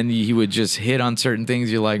 And then he would just hit on certain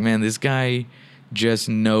things. You're like, man, this guy just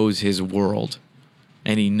knows his world.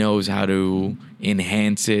 And he knows how to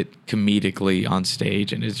enhance it comedically on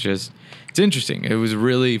stage. And it's interesting. It was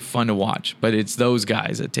really fun to watch. But it's those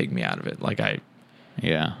guys that take me out of it.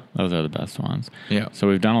 Yeah, those are the best ones. Yeah. So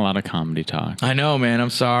we've done a lot of comedy talk. I know, man. I'm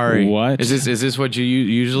sorry. What? Is this what you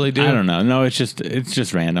usually do? I don't know. No, it's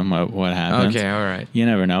just random what happens. Okay, all right. You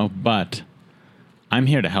never know, but I'm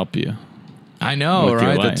here to help you. I know, With your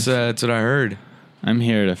right? life. That's what I heard. I'm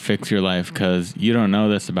here to fix your life because you don't know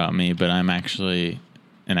this about me, but I'm actually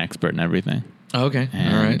an expert in everything. Okay,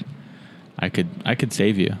 And all right, I could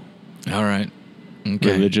save you all right.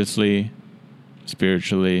 Okay. religiously,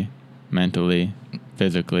 spiritually, mentally,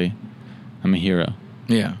 physically. I'm a hero.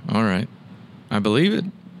 Yeah, all right. I believe it.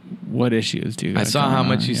 What issues do you? I got saw going how on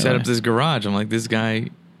much in you your set up life? this garage. I'm like, this guy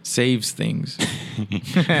saves things.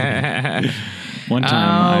 One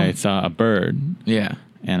time I saw a bird Yeah.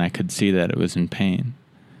 and I could see that it was in pain,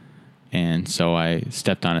 and so I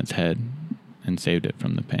stepped on its head and saved it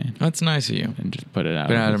from the pain That's nice of you. and just put it out,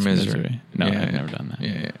 Put out of its misery. No, Yeah, I've yeah. never done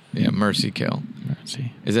that. Yeah. Mercy kill.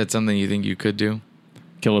 Mercy. Is that something you think you could do?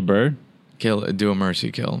 Kill a bird? Do a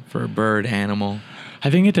mercy kill for a bird, animal. I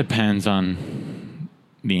think it depends on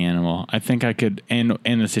the animal. I think I could, in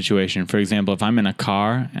the situation. For example, if I'm in a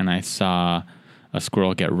car and I saw a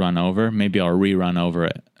squirrel get run over, maybe I'll rerun over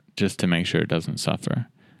it just to make sure it doesn't suffer.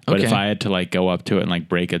 But Okay. if I had to like go up to it and like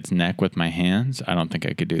break its neck with my hands, I don't think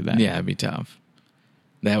I could do that. Yeah, it'd be tough.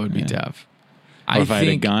 That would be tough. Or if I had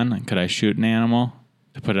a gun, could I shoot an animal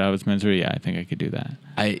to put it out of its misery? Yeah, I think I could do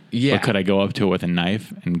that. Yeah. Or could I go up to it with a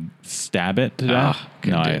knife and stab it to death?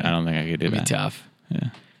 couldn't No, do I it. don't think I could do It'd that. be tough. Yeah.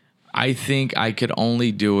 I think I could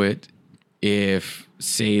only do it if,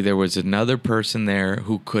 say, there was another person there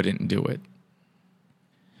who couldn't do it.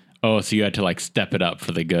 Oh, so you had to like step it up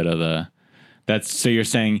for the good of the. That's so you're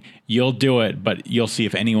saying you'll do it, but you'll see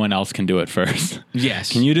if anyone else can do it first.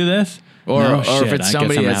 Yes. Can you do this? Or, No, or shit, if it's I guess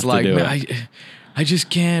somebody I'm gonna that's have to like, do it. I just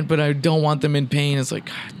can't, but I don't want them in pain. It's like,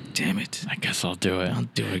 God damn it. I guess I'll do it. I'll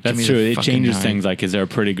do it. Give That's me true. the It fucking changes knife. things. Like, is there a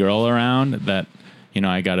pretty girl around that,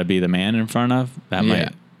 I got to be the man in front of? That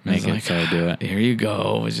might make It's it like, so I do it. Here you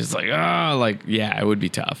go. It's just like, it would be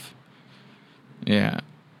tough. Yeah.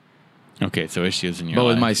 Okay, so issues in your But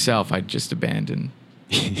with life. myself, I'd just abandon.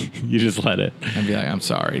 You just let it. I'd be like, I'm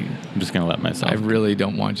sorry. I'm just going to let myself. I really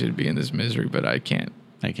don't want you to be in this misery, but I can't.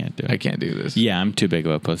 I can't do it. I can't do this. Yeah, I'm too big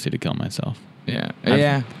of a pussy to kill myself. Yeah. I've-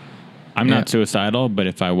 Yeah. I'm Yeah. not suicidal, but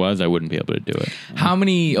if I was, I wouldn't be able to do it. How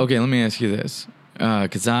many? Okay, let me ask you this,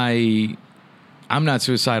 because I'm not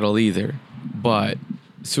suicidal either, but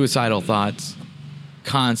suicidal thoughts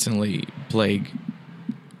constantly plague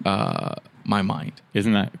my mind.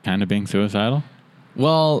 Isn't that kind of being suicidal?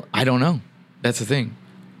 Well, I don't know. That's the thing.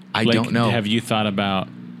 I Like, don't know. Have you thought about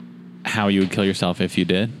how you would kill yourself if you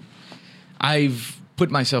did? I've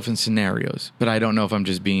put myself in scenarios, but I don't know if I'm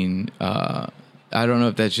just being. I don't know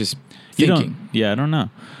if that's just You thinking. don't. Yeah, I don't know.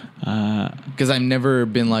 Because I've never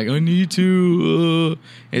been like, I need to.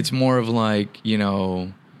 It's more of like,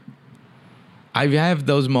 I have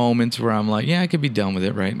those moments where I'm like, yeah, I could be done with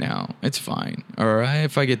it right now. It's fine. Or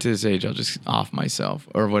if I get to this age, I'll just off myself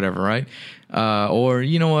or whatever, right? Or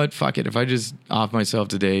you know what? Fuck it. If I just off myself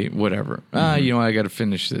today, whatever. You know what? I got to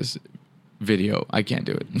finish this video. I can't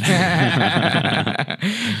do it.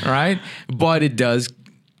 Right? But it does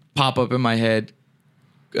pop up in my head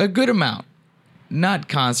a good amount. Not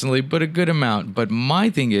constantly, but a good amount. But my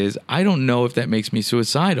thing is, I don't know if that makes me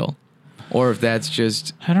suicidal, or if that's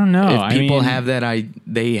just I don't know. if people I mean, have that.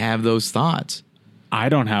 They have those thoughts. I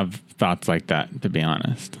don't have thoughts like that, to be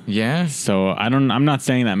honest. Yeah. So I'm not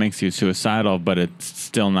saying that makes you suicidal, but it's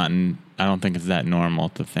still not. I don't think it's that normal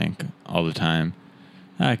to think all the time.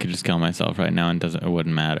 I could just kill myself right now, and it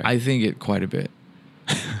wouldn't matter. I think it quite a bit,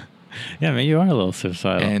 yeah, man, you are a little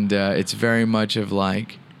suicidal. and it's very much of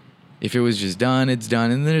like, if it was just done, it's done.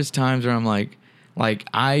 And there's times where I'm like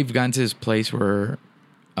I've gotten to this place where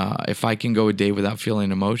if I can go a day without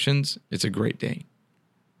feeling emotions, it's a great day.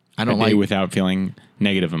 I don't a day like without feeling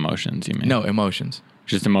negative emotions. You mean no emotions,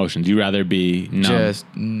 just emotions? You rather be numb. just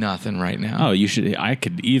nothing right now. Oh, you should. I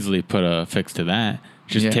could easily put a fix to that.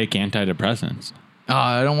 Just Yeah. take antidepressants. Oh,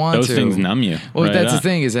 I don't want Those to. things numb you. Well, right that's the up.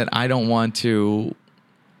 thing is that I don't want to.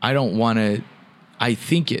 I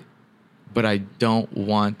think it, but I don't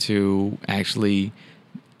want to actually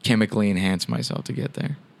chemically enhance myself to get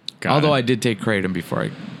there. Got Although it. I did take kratom before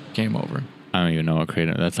I came over. I don't even know what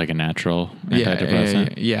kratom. That's like a natural Yeah,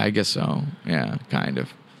 antidepressant. yeah, I guess so. Yeah, kind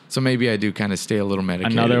of. So maybe I do kind of stay a little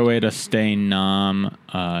medicated. Another way to stay numb,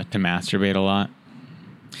 to masturbate a lot.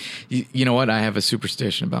 You know what? I have a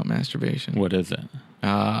superstition about masturbation. What is it?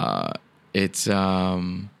 It's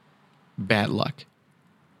bad luck.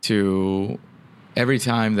 To every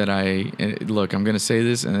time that look, I'm going to say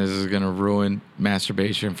this, and this is going to ruin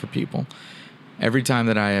masturbation for people. Every time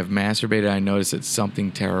that I have masturbated, I notice that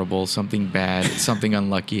something terrible, something bad, something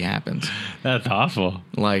unlucky happens. That's awful.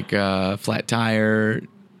 Like flat tire,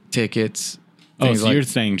 tickets. Oh, things so like you're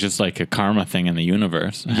saying just like a karma thing in the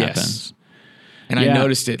universe happens. And Yeah. I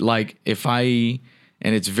noticed it like and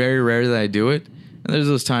it's very rare that I do it. And there's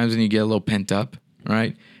those times when you get a little pent up,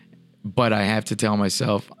 right? But I have to tell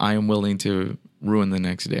myself I am willing to ruin the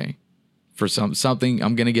next day for something.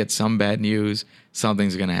 I'm going to get some bad news.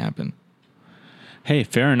 Something's going to happen. Hey,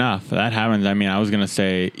 fair enough. That happens. I mean, I was going to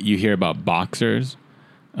say you hear about boxers,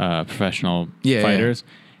 professional Yeah, fighters,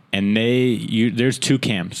 and there's two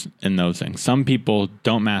camps in those things. Some people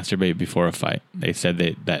don't masturbate before a fight. They said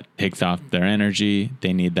that takes off their energy.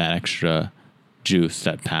 They need that extra juice,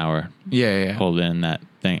 that power, Yeah. hold in that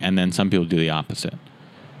thing. And then some people do the opposite,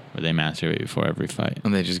 where they masturbate before every fight.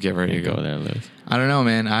 And they just get ready You to go go. there, lose. I don't know,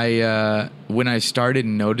 man. When I started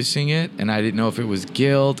noticing it, and I didn't know if it was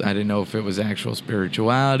guilt, I didn't know if it was actual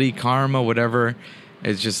spirituality, karma, whatever.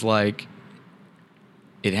 It's just like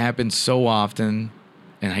it happened so often,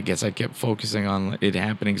 and I guess I kept focusing on it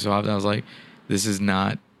happening so often. I was like, this is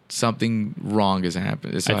not something wrong has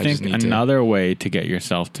happened. So I just think need another way to get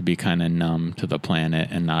yourself to be kind of numb to the planet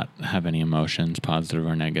and not have any emotions, positive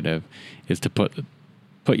or negative, is to put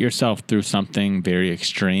yourself through something very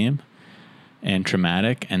extreme and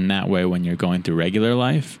traumatic, and that way when you're going through regular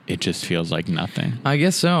life, it just feels like nothing. I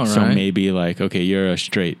guess so, right? So maybe like, okay, you're a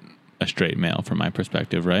straight male from my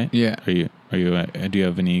perspective, right? Yeah. Do you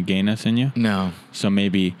have any gayness in you? No. So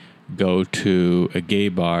maybe go to a gay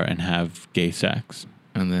bar and have gay sex.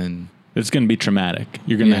 And then It's going to be traumatic.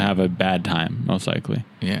 You're going to Yeah. have a bad time, most likely.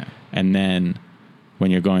 yeah, And then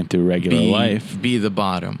when you're going through regular life, be the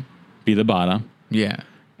bottom. be the bottom. Yeah.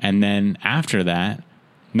 And then after that,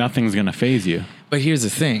 nothing's going to phase you. But here's the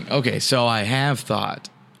thing. Okay, so I have thought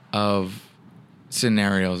of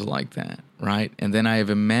scenarios like that, right? And then I have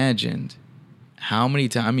imagined how many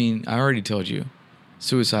times. I mean, I already told you,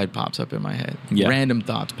 suicide pops up in my head. Yeah. Random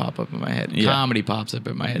thoughts pop up in my head. Yeah. Comedy pops up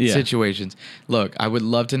in my head. Yeah. Situations. Look, I would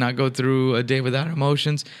love to not go through a day without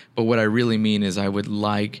emotions, but what I really mean is I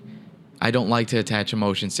don't like to attach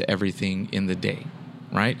emotions to everything in the day,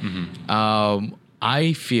 right? Mm-hmm.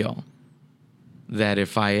 I feel that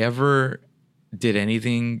if I ever did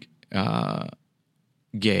anything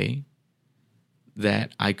gay,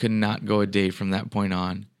 that I could not go a day from that point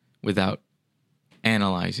on without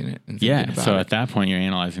analyzing it and thinking Yeah. about So it. at that point, you're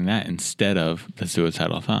analyzing that instead of the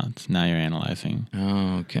suicidal thoughts. Now you're analyzing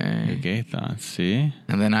your Okay. gay thoughts. See?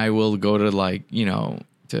 And then I will go to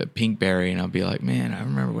to Pinkberry and I'll be like, man, I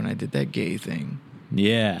remember when I did that gay thing.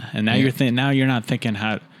 Yeah. And now Yeah. now you're not thinking,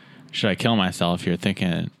 how should I kill myself? You're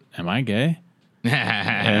thinking, am I gay?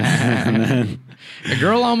 A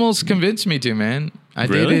girl almost convinced me to, man. I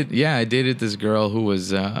Really? dated this girl who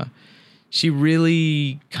was she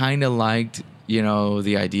really kind of liked,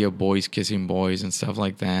 the idea of boys kissing boys and stuff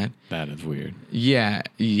like that. That is weird. Yeah.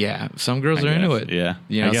 Some girls I are into guess. it. Yeah.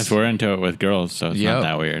 You know, I guess we're into it with girls, so it's Yep. not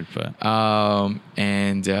that weird. But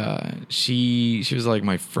she was like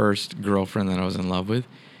my first girlfriend that I was in love with,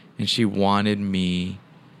 and she wanted me.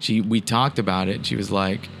 We talked about it. And she was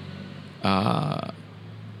like,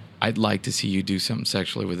 "I'd like to see you do something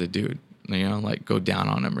sexually with a dude, like go down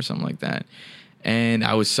on him or something like that." And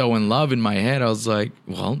I was so in love in my head. I was like,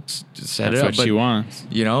 "Well, just set that's it up." what she wants.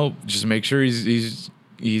 Just make sure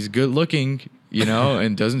he's good looking,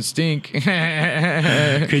 and doesn't stink.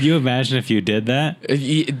 Could you imagine if you did that?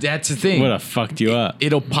 That's the thing. Would have fucked you up.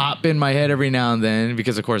 It'll pop in my head every now and then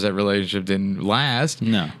because, of course, that relationship didn't last.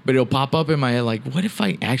 No. But it'll pop up in my head like, what if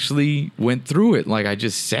I actually went through it? Like, I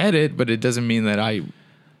just said it, but it doesn't mean that I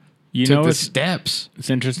You took know the what's steps. It's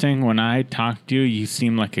interesting. When I talk to you, you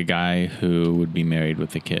seem like a guy who would be married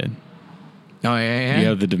with a kid. Oh, yeah. You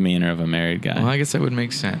have the demeanor of a married guy, Well, I guess that would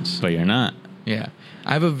make sense. but you're not. Yeah.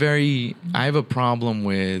 I have a problem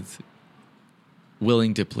with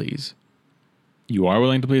willing to please. You are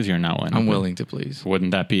willing to please. You're not willing. I'm willing to please.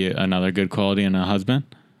 Wouldn't that be another good quality in a husband?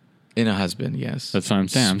 In a husband, yes. That's what I'm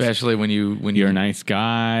saying. Especially when You're a nice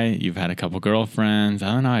guy. You've had a couple girlfriends.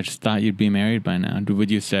 I don't know. I just thought you'd be married by now. Would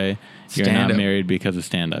you say you're not Stand-up. married because of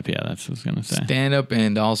stand up? Yeah, that's what I was gonna say. stand up,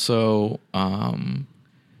 and also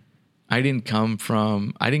I didn't come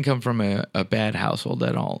from a bad household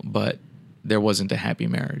at all, but there wasn't a happy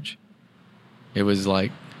marriage. It was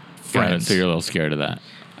like Yeah, friends. so you're a little scared of that.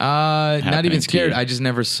 Not happening even to scared. you. I just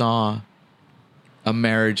never saw a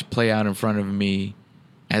marriage play out in front of me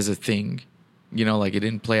as a thing. Like it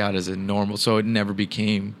didn't play out as a normal, so it never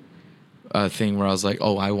became a thing where I was like,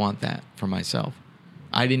 oh, I want that for myself.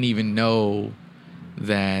 I didn't even know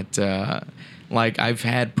that, like I've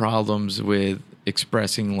had problems with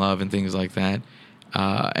expressing love and things like that.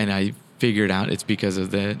 And I figured out it's because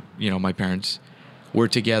of my parents were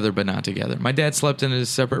together but not together. My dad slept in a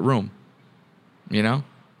separate room. He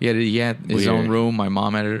had his own Weird. room. My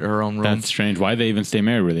mom had her own room. That's strange. Why'd they even stay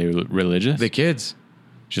married? Were they religious? The kids.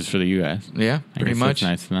 Just for you guys? Yeah, I pretty guess much.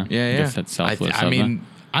 that's nice to know. Yeah, I yeah. guess that's selfless I of mean, them.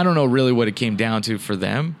 I don't know really what it came down to for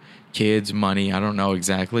them. Kids, money, I don't know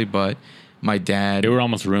exactly, but my dad, They were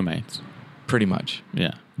almost roommates. pretty much.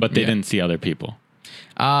 Yeah. But they Yeah. didn't see other people.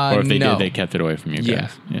 Or if they no. did, they kept it away from you Yeah.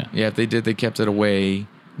 guys. Yeah. Yeah, if they did, they kept it away.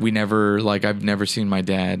 I've never seen my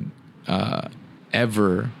dad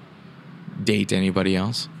ever date anybody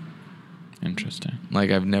else. Interesting. Like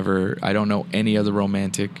I don't know any other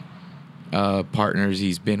romantic partners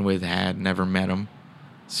he's been with, never met him.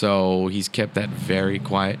 So he's kept that very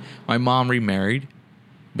quiet. My mom remarried,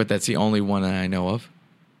 but that's the only one that I know of,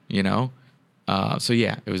 So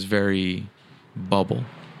yeah, it was very bubble,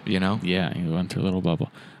 Yeah, you went through a little bubble.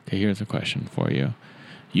 Okay, here's a question for you.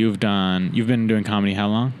 You've been doing comedy how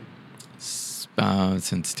long?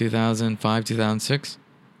 Since 2005, 2006.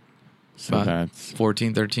 So About that's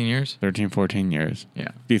 14, 13 years. 13, 14 years. Yeah.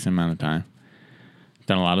 Decent amount of time.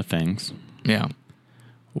 Done a lot of things. Yeah.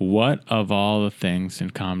 What of all the things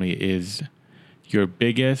in comedy is your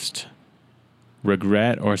biggest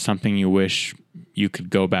regret or something you wish you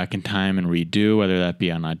could go back in time and redo, whether that be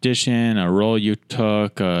an audition, a role you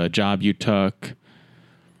took, a job you took,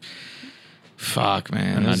 Fuck,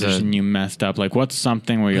 man. an audition you messed up? Like, what's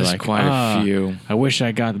something where you're There's like, quite a few. I wish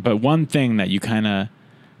I got, but one thing that you kind of,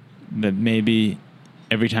 that maybe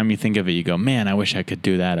every time you think of it, you go, man, I wish I could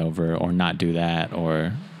do that over, or not do that,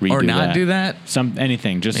 or redo Or not that. do that?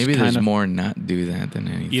 Anything. Just Maybe kind there's of more not do that than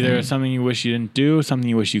anything. either something you wish you didn't do, something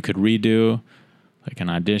you wish you could redo, like an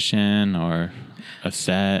audition or a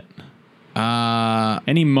set.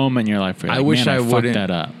 Any moment in your life where you're I like, wish man, I fucked wouldn't.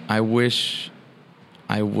 that up. I wish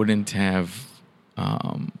I wouldn't have.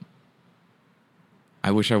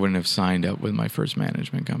 I wish I wouldn't have signed up with my first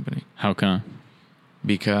management company, How come?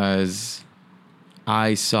 because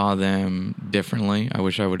I saw them differently. I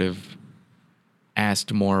wish I would have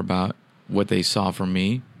asked more about what they saw from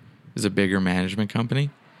me as a bigger management company.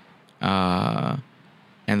 And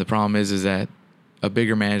the problem is that a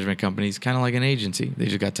bigger management company is kind of like an agency. They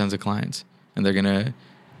just got tons of clients, and they're going to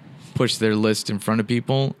push their list in front of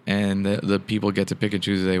people, and the people get to pick and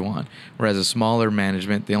choose who they want. Whereas a smaller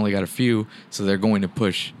management, they only got a few, so they're going to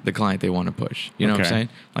push the client they want to push. You know what I'm Okay. saying?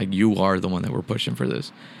 Like, you are the one that we're pushing for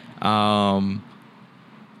this.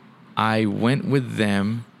 I went with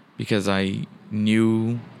them because I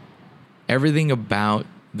knew everything about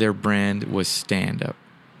their brand was stand-up.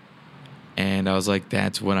 And I was like,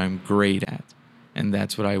 that's what I'm great at. And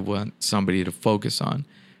that's what I want somebody to focus on.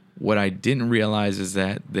 What I didn't realize is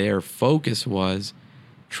that their focus was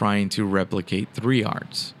trying to replicate 3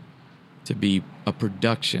 Arts to be a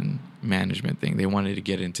production management thing. They wanted to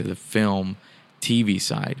get into the film, TV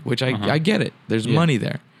side, which I get it. There's money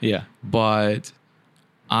there. Yeah. But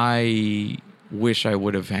I wish I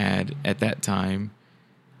would have had at that time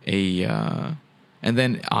and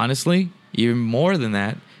then honestly, even more than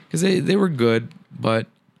that, because they were good, but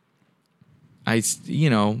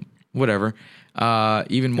whatever.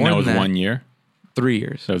 Even more And that than was that, 1 year? 3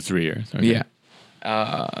 years. So it was 3 years. Okay.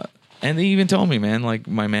 Yeah. And they even told me, man, like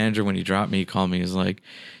my manager, when he dropped me, he called me, he's like,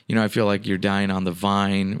 I feel like you're dying on the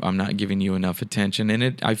vine. I'm not giving you enough attention.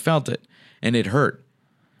 And I felt it, and it hurt,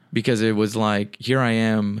 because it was like, here I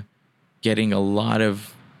am getting a lot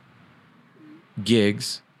of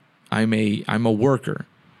gigs. I'm a worker.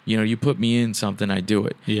 You put me in something, I do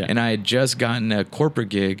it. Yeah. And I had just gotten a corporate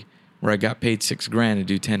gig where I got paid $6,000 to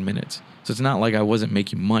do 10 minutes. So it's not like I wasn't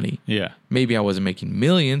making money. Yeah. Maybe I wasn't making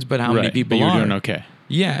millions, but how many Right. people But you're are? doing okay.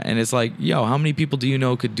 Yeah, and it's like, how many people do you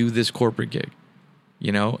know could do this corporate gig?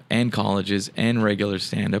 And colleges and regular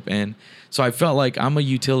stand-up. And so I felt like I'm a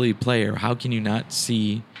utility player. How can you not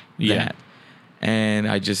see Yeah. that? And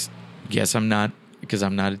I just guess I'm not, because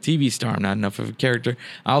I'm not a TV star. I'm not enough of a character.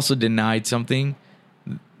 I also denied something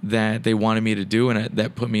that they wanted me to do, and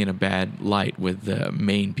that put me in a bad light with the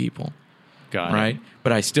main people. Got Right? it.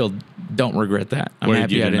 But I still don't regret that. I'm What did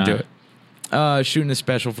happy you I didn't do deny? it. Shooting a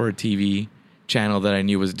special for a TV channel that I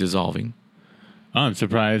knew was dissolving. Oh, I'm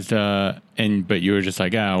surprised. But you were just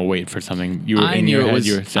like, I'll wait for something. You were I in knew your it head. was-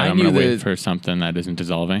 You said, I I'm going to knew wait that- for something that isn't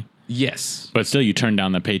dissolving. Yes. But still, you turned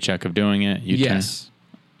down the paycheck of doing it. Yes.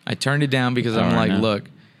 I turned it down because I'm All right like, now. look,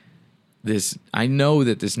 I know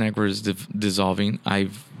that this network is dissolving.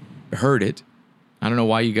 I've heard it. I don't know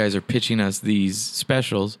why you guys are pitching us these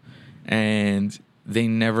specials, and they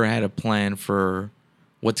never had a plan for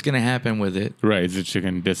what's going to happen with it. Right. Is it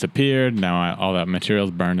chicken disappeared? Now all that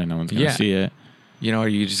material's burned and no one's going to Yeah. see it. Are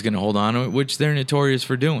you just going to hold on to it? Which they're notorious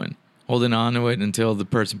for doing. Holding on to it until the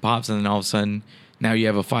person pops, and then all of a sudden, now you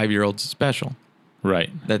have a 5-year-old special.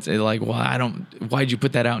 Right. That's like, well, why'd you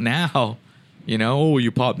put that out now?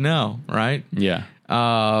 You pop now, right? Yeah.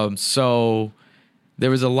 So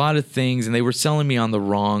there was a lot of things, and they were selling me on the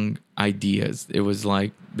wrong ideas. It was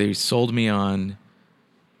like they sold me on,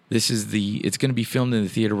 it's going to be filmed in the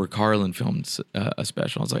theater where Carlin filmed a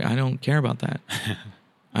special. I was like, I don't care about that.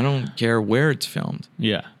 I don't care where it's filmed.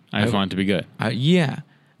 Yeah. I just want it to be good. Yeah.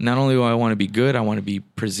 Not only do I want to be good, I want to be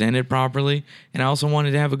presented properly, and I also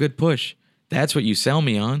wanted to have a good push. That's what you sell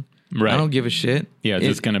me on. Right. I don't give a shit. Yeah. It's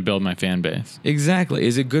just going to build my fan base. Exactly.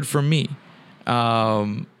 Is it good for me?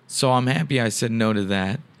 So I'm happy I said no to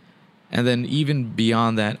that. And then even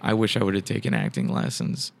beyond that, I wish I would have taken acting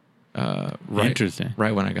lessons. Interesting.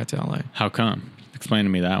 Right when I got to LA. How come? Explain to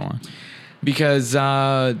me that one. Because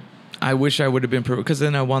I wish I would have been because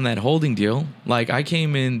then I won that holding deal. Like I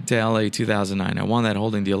came into LA 2009. I won that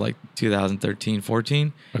holding deal like 2013,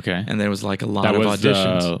 14. Okay. And there was like a lot That of was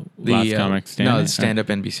auditions. Last Comic Standing? No, the Stand Up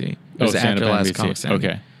NBC. It was Stand after Up Last NBC. Comic Standing.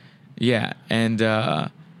 Okay. Yeah, and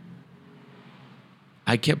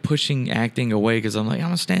I kept pushing acting away because I'm like,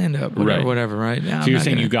 I'm a stand-up, whatever, right? So you're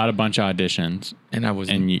saying you got a bunch of auditions, and I was,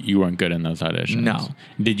 and you weren't good in those auditions. No.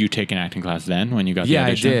 Did you take an acting class then when you got? Yeah, the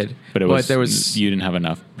I auditions? did. But there was you didn't have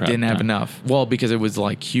enough. Prep didn't have time. enough. Well, because it was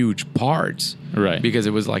like huge parts, Right. Because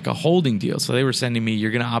it was like a holding deal. So they were sending me,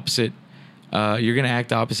 you're gonna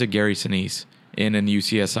act opposite Gary Sinise in a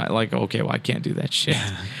UCSI. Like, okay, well, I can't do that shit.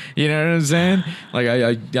 You know what I'm saying? Like,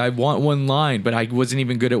 I want one line, but I wasn't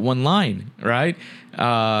even good at one line, right?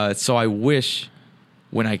 So I wish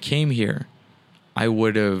when I came here, I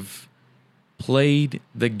would have played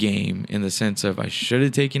the game in the sense of I should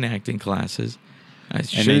have taken acting classes. And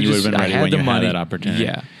then you would have been ready when you had that opportunity.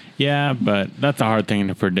 Yeah. Yeah, but that's a hard thing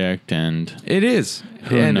to predict, and it is.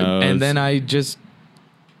 Who knows? And then I just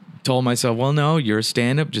told myself, well, no, you're a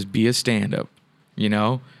stand-up. Just be a stand-up, you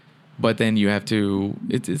know? But then you have to,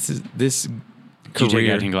 it's this do you take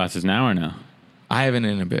career. acting classes now or no? I haven't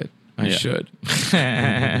in a bit. I Yeah. should.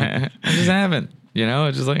 I just haven't, you know?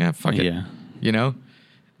 It's just like, fuck it. Yeah. You know?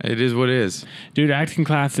 It is what it is. Dude, acting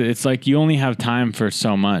class, it's like you only have time for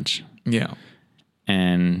so much. Yeah.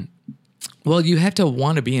 And Well, you have to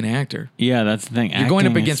want to be an actor. yeah, that's the thing. You're going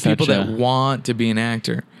up Acting is against people such that want to be an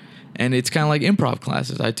actor. And it's kind of like improv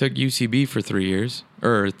classes. I took UCB for 3 years,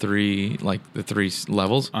 or three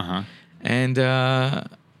levels. Uh-huh. And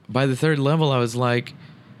by the third level, I was like,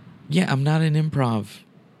 yeah, I'm not an improv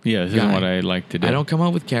Yeah, this guy. isn't what I like to do. I don't come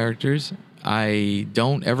up with characters. I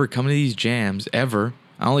don't ever come to these jams, ever.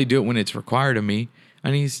 I only do it when it's required of me.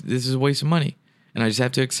 This is a waste of money. And I just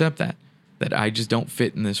have to accept that I just don't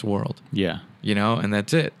fit in this world. Yeah. You know, and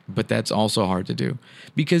that's it. But that's also hard to do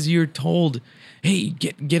because you're told, hey,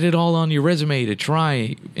 get it all on your resume to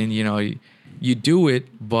try. And, you know, you do it,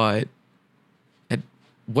 but at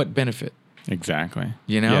what benefit? Exactly.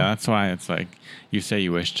 You know? Yeah, that's why it's like you say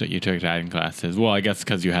you wish that you took acting classes. Well, I guess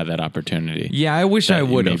because you had that opportunity. Yeah, I wish that I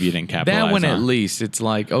would have. Maybe you didn't capitalize that one on. at least. It's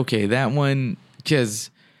like, okay, that one, because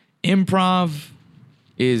improv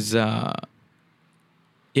is,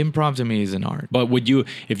 improv to me is an art. But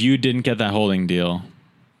if you didn't get that holding deal,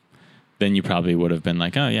 then you probably would have been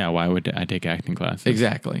like, oh yeah, why would I take acting classes?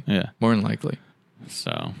 Exactly. Yeah. More than likely.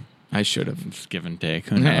 So I should have. it's give and take.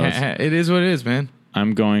 Who knows? It is what it is, man.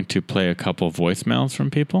 I'm going to play a couple voicemails from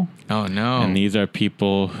people. Oh, no. And these are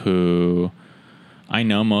people who I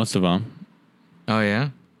know most of them. Oh,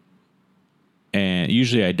 yeah? And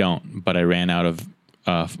usually I don't, but I ran out of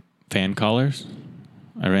fan callers.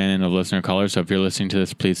 I ran out of listener callers. So if you're listening to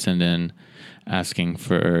this, please send in asking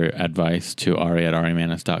for advice to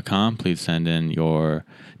ari@arimanis.com. Please send in your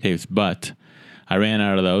tapes. But I ran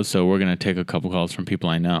out of those, so we're going to take a couple calls from people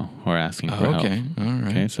I know who are asking for help. Okay, all right.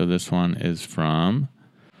 Okay, so this one is from...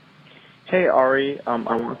 Hey, Ari. I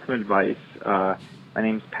want some advice. My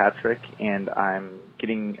name's Patrick, and I'm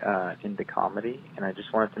getting into comedy, and I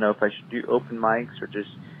just wanted to know if I should do open mics or just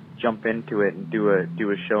jump into it and do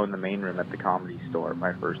a show in the main room at the Comedy Store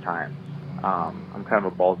my first time. I'm kind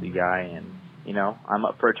of a ballsy guy, and, you know, I'm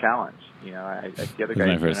up for a challenge. You know, I see other This is my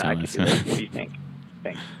guys doing first it, I time can do it. What do you think?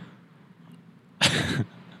 Thanks.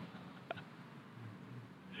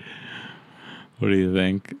 What do you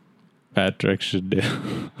think Patrick should do?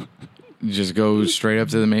 Just go straight up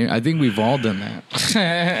to the main. I think we've all done that.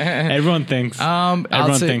 Everyone thinks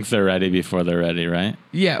thinks they're ready before they're ready, right?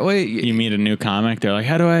 Yeah. Wait. You meet a new comic, they're like,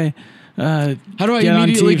 how do I get immediately on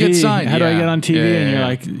TV? get signed? How do I Yeah. get on TV? Yeah, and you're yeah.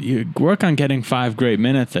 like, you work on getting 5 great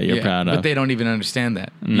minutes that you're proud of. But they don't even understand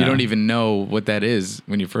that. No. You don't even know what that is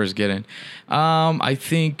when you first get in. I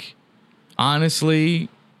think, honestly,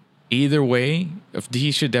 either way,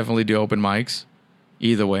 he should definitely do open mics.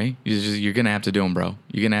 Either way, you're gonna have to do them, bro.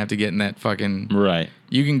 You're gonna have to get in that fucking. Right.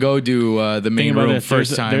 You can go do the main Think about room this.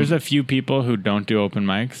 first time. There's a few people who don't do open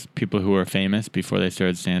mics, people who are famous before they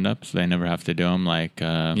started stand-up, so they never have to do them. Like,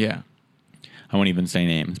 yeah. I won't even say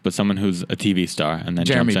names, but someone who's a TV star and then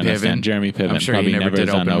Jeremy jumps in a Piven. stand. Jeremy Piven I'm sure probably he never has did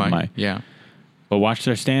done open open mic. mic. Yeah. But watch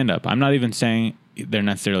their stand-up. I'm not even saying they're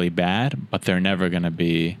necessarily bad, but they're never going to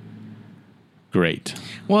be great.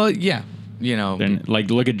 Well, yeah. You know. Like,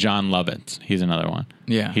 look at John Lovitz. He's another one.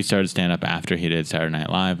 Yeah. He started stand-up after he did Saturday Night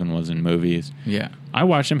Live and was in movies. Yeah. I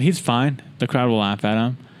watch him. He's fine. The crowd will laugh at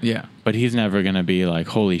him. Yeah. But he's never going to be like,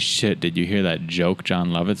 holy shit, did you hear that joke John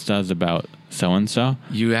Lovitz does about so-and-so?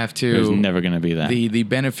 You have to. There's never going to be that. The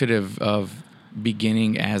benefit of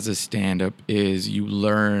beginning as a stand-up is you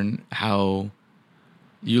learn how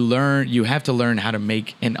You have to learn how to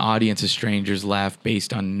make an audience of strangers laugh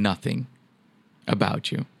based on nothing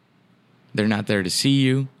about you. They're not there to see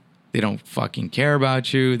you. They don't fucking care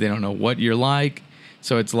about you. They don't know what you're like.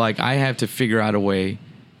 So it's like I have to figure out a way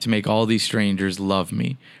to make all these strangers love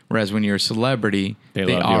me. Whereas when you're a celebrity,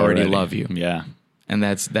 they already love you. Yeah. And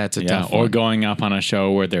that's a tough or one. going up on a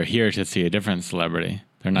show where they're here to see a different celebrity.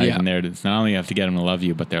 They're not even there. It's not only you have to get them to love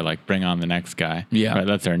you, but they're like, bring on the next guy. Yeah. Right?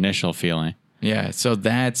 That's their initial feeling. Yeah. So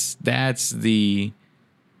that's the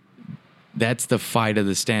fight of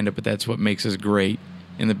the stand-up, but that's what makes us great.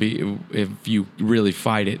 If you really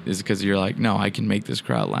fight it, is because you're like, no, I can make this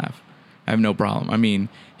crowd laugh. I have no problem. I mean,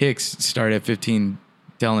 Hicks started at 15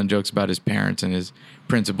 telling jokes about his parents and his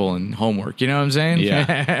principal and homework. You know what I'm saying?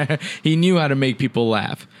 Yeah. He knew how to make people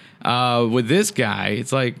laugh. With this guy,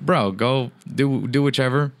 it's like, bro, go do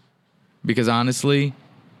whichever. Because honestly,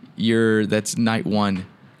 that's night one.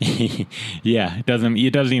 Yeah, it doesn't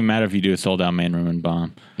even matter if you do a sold out main room and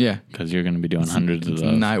bomb. Yeah. Because you're going to be doing hundreds of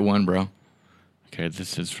those. Night one, bro. Okay,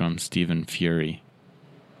 this is from Stephen Fury.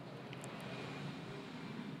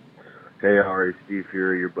 Hey, Ari, Steve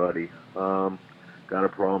Fury, your buddy. Got a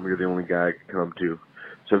problem. You're the only guy I can come to.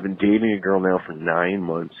 So I've been dating a girl now for 9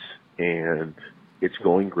 months, and it's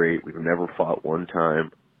going great. We've never fought one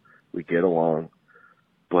time. We get along.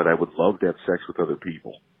 But I would love to have sex with other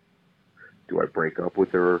people. Do I break up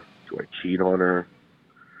with her? Do I cheat on her?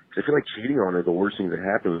 Because I feel like cheating on her, the worst thing that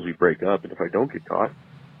happens is we break up, and if I don't get caught,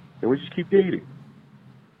 then we just keep dating.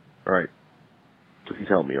 All right. Please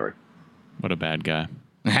help me, Ari. What a bad guy.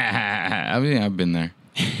 I mean, I've been there.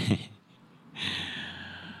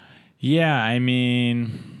 Yeah, I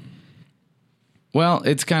mean... Well,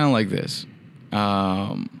 it's kind of like this.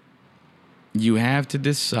 You have to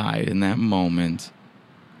decide in that moment,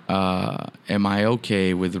 am I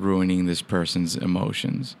okay with ruining this person's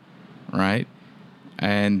emotions, right?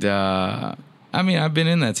 And, I mean, I've been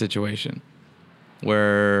in that situation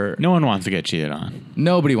where... No one wants to get cheated on.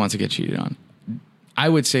 Nobody wants to get cheated on. I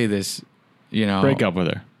would say this, Break up with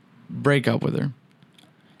her. Break up with her.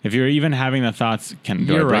 If you're even having the thoughts, do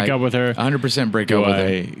You're I break right. up with her? 100% break Do up with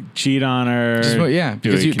I her. cheat on her?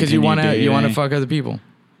 Because you want to fuck other people.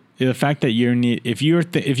 The fact that if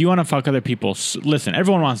you want to fuck other people, listen,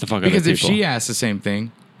 everyone wants to fuck other people. Because if she asked the same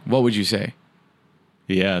thing, what would you say?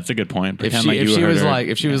 Yeah, that's a good point. If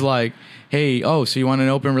she was like, hey, so you want an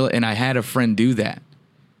open relationship? And I had a friend do that,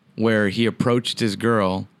 where he approached his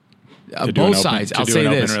girl. Both sides. I'll say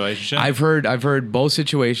this. I've heard both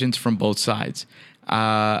situations from both sides.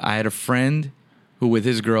 I had a friend who, with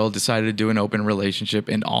his girl, decided to do an open relationship,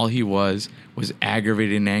 and all he was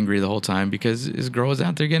aggravated and angry the whole time because his girl was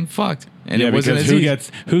out there getting fucked, and it wasn't as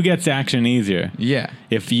easy. Who gets action easier? Yeah.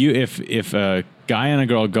 If a guy and a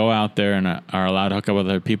girl go out there and are allowed to hook up with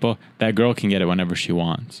other people, that girl can get it whenever she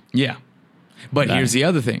wants. Yeah. But here's the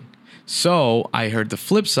other thing. So I heard the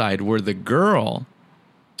flip side where the girl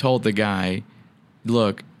told the guy,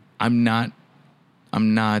 look, I'm not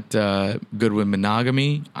good with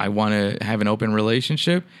monogamy. I want to have an open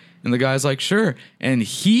relationship. And the guy's like, sure. And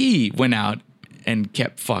he went out and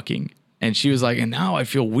kept fucking. And she was like, and now I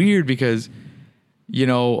feel weird because,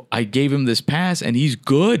 I gave him this pass and he's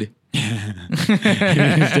good. He's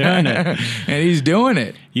doing it. And he's doing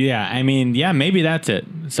it. Yeah, I mean, maybe that's it.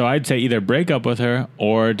 So I'd say either break up with her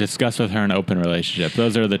or discuss with her an open relationship.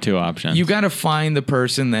 Those are the two options. You got to find the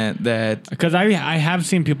person that because I have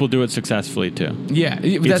seen people do it successfully too. Yeah,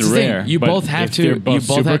 it's that's the rare. thing. You both have to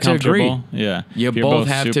agree. Yeah, you both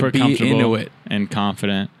have to be into it and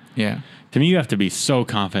confident. Yeah. To me, you have to be so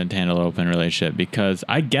confident to handle an open relationship because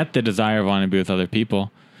I get the desire of wanting to be with other people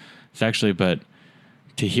sexually, but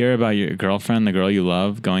to hear about your girlfriend, the girl you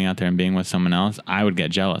love, going out there and being with someone else, I would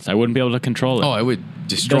get jealous. I wouldn't be able to control it. Oh, it would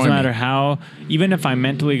destroy me. Doesn't matter how. Even if I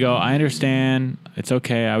mentally go, I understand. It's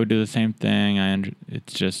okay. I would do the same thing.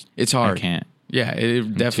 It's just it's hard. I can't. Yeah,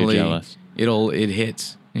 it definitely. Too jealous. It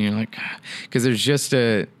hits, and you're like, because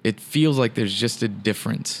it feels like there's just a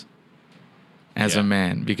difference as a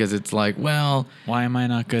man because it's like, well, why am I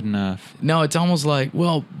not good enough? No, it's almost like,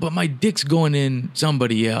 well, but my dick's going in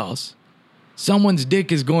somebody else. Someone's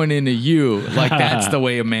dick is going into you. Like, that's the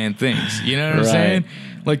way a man thinks. You know what I'm saying?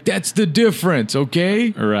 Like, that's the difference,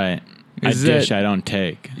 okay? Right. I dish, I don't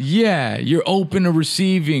take. Yeah, you're open to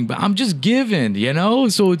receiving, but I'm just giving,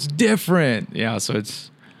 So it's different. Yeah, so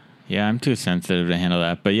it's... Yeah, I'm too sensitive to handle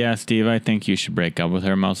that. But yeah, Steve, I think you should break up with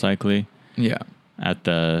her most likely. Yeah.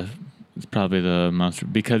 It's probably the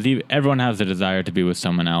most, because everyone has the desire to be with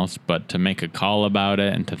someone else, but to make a call about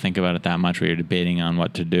it and to think about it that much where you're debating on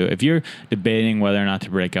what to do. If you're debating whether or not to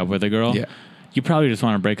break up with a girl, you probably just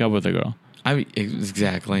want to break up with a girl.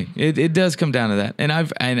 Exactly. It does come down to that.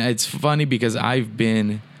 And it's funny because I've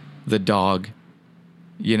been the dog,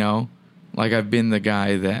 you know, like I've been the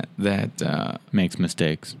guy that Makes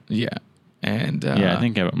mistakes. yeah. And Yeah, I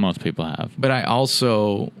think most people have. but I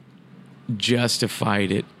also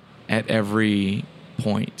justified it at every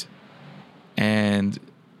point. And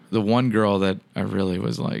the one girl that I really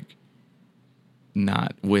was like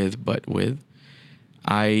not with, but with,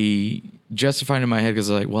 I justified in my head because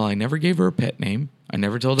I was like, well, I never gave her a pet name. I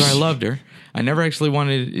never told her I loved her. I never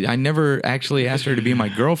actually asked her to be my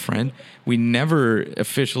girlfriend. We never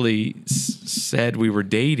officially said we were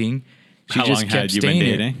dating. She How just long kept had you been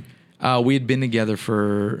staying dating? We had been together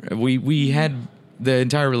for, we had, the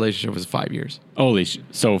entire relationship was 5 years. Holy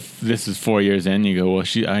so this is 4 years in, you go, well,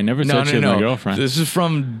 I never said she was my girlfriend. This is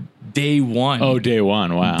from day one. Oh, day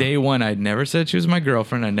one. Wow. Day one, I'd never said she was my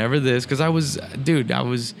girlfriend. I never this, because I was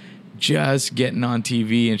just getting on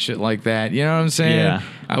TV and shit like that. You know what I'm saying? Yeah.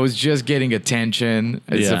 I was just getting attention.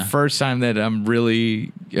 It's Yeah. the first time that I'm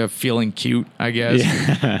really feeling cute, I guess.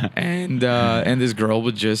 Yeah. And this girl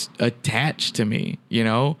was just attached to me, you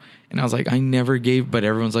know? And I was like, I never gave, but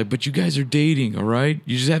everyone's like, but you guys are dating, all right?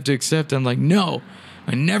 You just have to accept it. I'm like, no,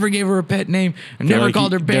 I never gave her a pet name. I never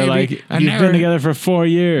called her baby. They're like, you've been together for 4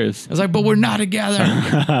 years. I was like, but we're not together.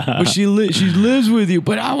 But she lives with you,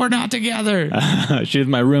 but we're not together. She's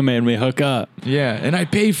my roommate and we hook up. Yeah, and I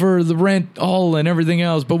pay for the rent all and everything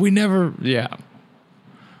else, but we never, yeah.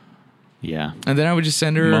 Yeah. And then I would just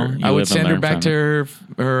send her, Well, you I would live and send her learn back from to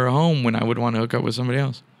her home when I would want to hook up with somebody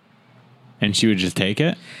else. And she would just take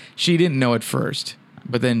it? She didn't know at first,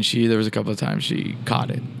 but then there was a couple of times she caught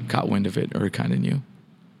wind of it, or kind of knew.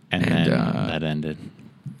 And then that ended.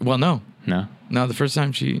 Well, no, No? the first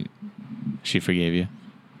time she forgave you?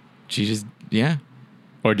 just, yeah.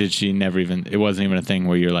 Or did she never even, it wasn't even a thing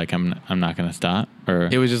where you're like, I'm not going to stop? Or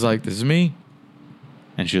It was just like, this is me.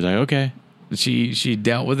 And she was like, okay. She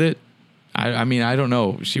dealt with it. I mean, I don't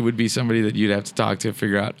know. She would be somebody that you'd have to talk to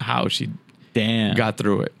figure out how she Damn. got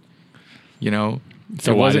through it. You know?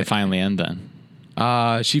 So why did it finally end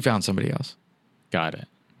then? She found somebody else. Got it.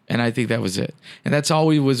 And I think that was it. And that's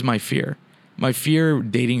always was my fear. My fear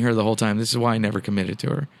dating her the whole time, this is why I never committed to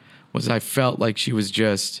her, was I felt like she was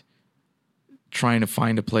just trying to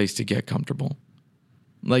find a place to get comfortable.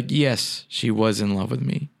 Like, yes, she was in love with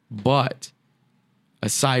me. But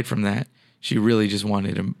aside from that, she really just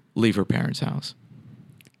wanted to leave her parents' house.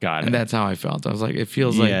 Got it. And that's how I felt. I was like, it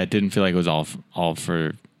feels yeah, like... it didn't feel like it was all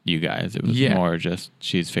for you guys. It was more just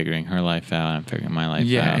she's figuring her life out. I'm figuring my life out.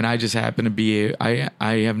 Yeah, and I just happen to be... I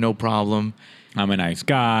have no problem. I'm a nice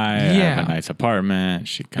guy. I have a nice apartment.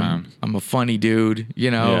 She comes. I'm a funny dude, you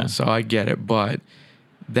know, Yeah. so I get it. But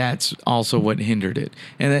that's also what hindered it.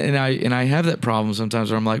 And I have that problem sometimes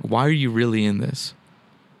where I'm like, why are you really in this?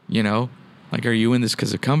 You know? Like, are you in this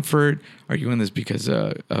because of comfort? Are you in this because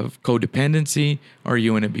of codependency? Or are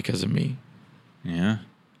you in it because of me? Yeah.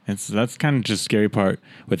 That's kind of just scary part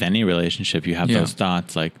with any relationship. You have those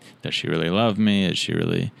thoughts like, does she really love me? Is she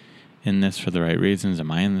really in this for the right reasons?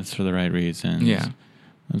 Am I in this for the right reasons? Yeah.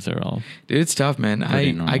 Those are all. Dude, it's tough, man.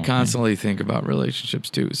 I normal, constantly think about relationships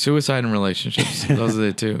too. Suicide and relationships. Those are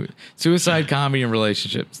the two. Suicide, comedy, and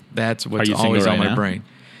relationships. That's what's Are you single always on right my now? brain.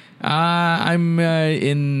 I'm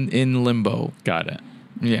in limbo. Got it.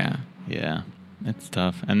 Yeah. Yeah. It's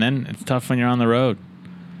tough. And then it's tough when you're on the road.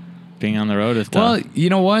 Being on the road is tough. Well, you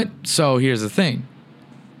know what? So here's the thing.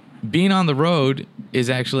 Being on the road is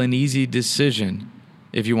actually an easy decision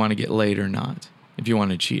if you want to get laid or not, if you want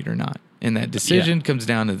to cheat or not. And that decision comes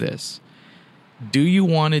down to this. Do you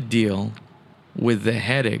want to deal with the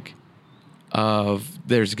headache of,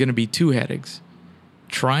 there's going to be two headaches,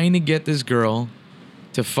 trying to get this girl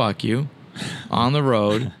to fuck you on the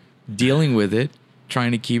road, dealing with it,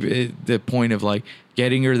 trying to keep it the point of like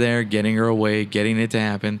getting her there, getting her away, getting it to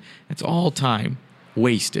happen. It's all time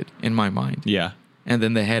wasted in my mind. Yeah. And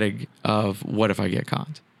then the headache of what if I get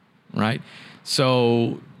caught, right?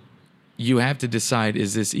 So you have to decide,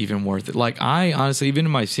 is this even worth it? Like, I honestly, even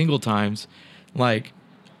in my single times, like,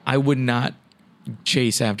 I would not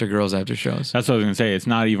chase after girls after shows. That's what I was going to say. It's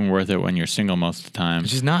not even worth it when you're single most of the time.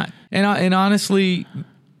 It's just not. And honestly,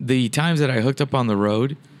 the times that I hooked up on the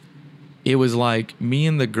road, it was like me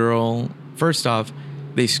and the girl, first off,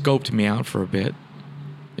 they scoped me out for a bit.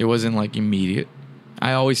 It wasn't like immediate.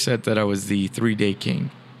 I always said that I was the 3-day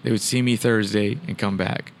king. They would see me Thursday and come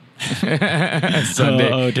back.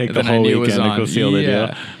 Sunday. Take and the then I whole knew it was weekend to on. go seal the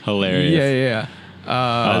deal. Hilarious.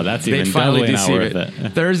 Yeah. That's they'd even finally doubly not deceive worth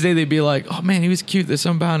it. Thursday, they'd be like, oh man, he was cute. There's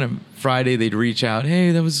something about him. Friday, they'd reach out.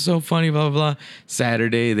 Hey, that was so funny, blah, blah, blah.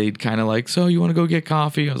 Saturday, they'd kind of like, so you want to go get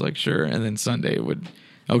coffee? I was like, sure. And then Sunday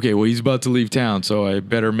okay, well, he's about to leave town, so I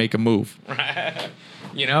better make a move.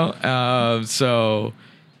 You know?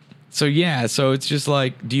 So yeah, so it's just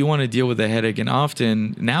like, do you want to deal with the headache? And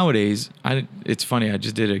often nowadays, it's funny, I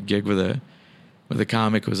just did a gig with a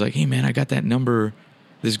comic who was like, hey man, I got that number.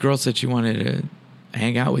 This girl said she wanted to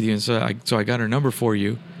hang out with you, and so I got her number for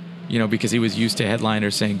you. You know, because he was used to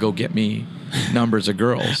headliners saying, go get me numbers of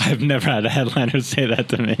girls. I've never had a headliner say that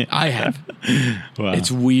to me. I have. Wow. It's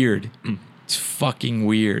weird. It's fucking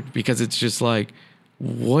weird because it's just like,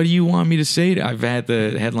 what do you want me to say? I've had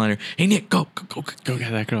the headliner, hey, Nick, go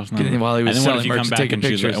get that girl's number. While he was and then selling merch, taking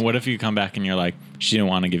pictures. What if you come back and you're like, she didn't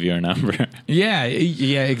want to give you her number? Yeah,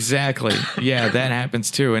 exactly. Yeah, that happens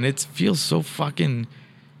too. And it feels so fucking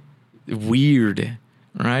weird,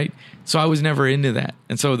 right? So I was never into that.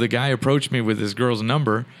 And so the guy approached me with this girl's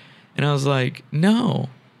number, and I was like, no,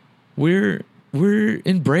 we're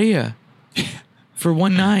in Brea for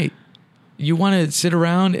one night. You want to sit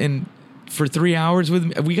around and for 3 hours with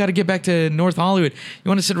me? We got to get back to North Hollywood. You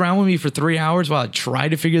want to sit around with me for 3 hours while I try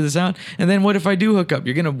to figure this out? And then what if I do hook up?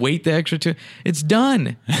 You're going to wait the extra 2? It's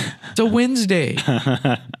done. It's a Wednesday.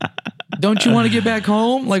 Don't you want to get back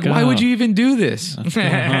home? Like, why would you even do this?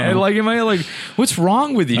 Like, am I like, what's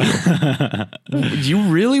wrong with you? You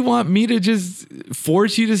really want me to just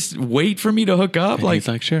force you to wait for me to hook up? And like, he's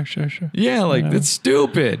like, sure. Yeah, like, that's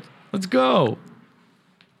stupid. Let's go.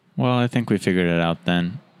 Well, I think we figured it out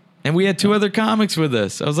then. And we had 2 other comics with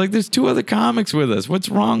us. I was like, there's 2 other comics with us. What's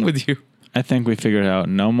wrong with you? I think we figured out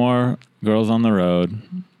no more girls on the road.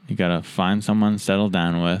 You got to find someone to settle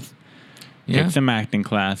down with. Yeah. Take some acting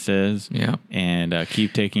classes. Yeah. And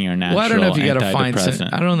keep taking your natural Well, I don't know if you got to find.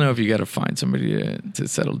 antidepressant. I don't know if you got to find somebody to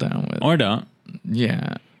settle down with. Or don't.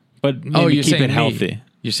 Yeah. But maybe you're keep saying it healthy. Me.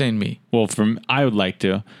 You're saying me. Well, I would like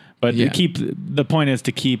to, but Yeah. the point is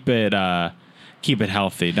to keep it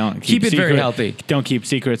healthy. Don't keep it very healthy. Don't keep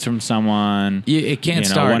secrets from someone. It can't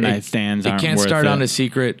start. One night stands. It aren't can't worth start it. on a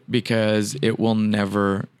secret because it will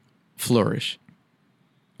never flourish.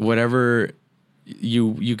 Whatever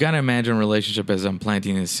you got to imagine a relationship as I'm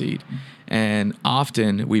planting a seed, and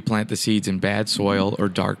often we plant the seeds in bad soil or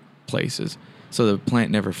dark places, so the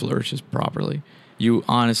plant never flourishes properly. You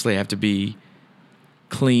honestly have to be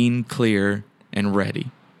clean, clear, and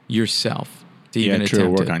ready yourself to even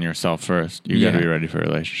attempt work it. on yourself first. You got to be ready for a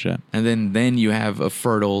relationship. And then you have a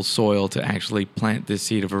fertile soil to actually plant this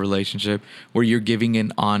seed of a relationship where you're giving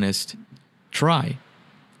an honest try.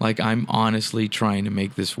 Like, I'm honestly trying to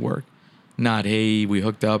make this work. Not, hey, we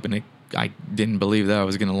hooked up and I didn't believe that I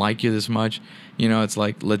was going to like you this much. You know, it's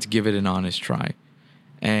like, let's give it an honest try.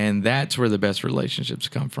 And that's where the best relationships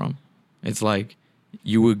come from. It's like,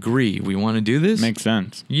 you agree, we want to do this? Makes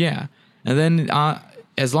sense. Yeah. And then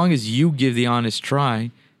as long as you give the honest try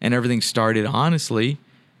and everything started honestly,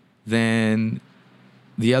 then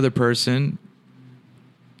the other person,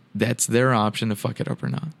 that's their option to fuck it up or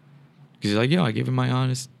not. Because you're like, yo, I gave it my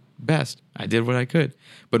honest best. I did what I could.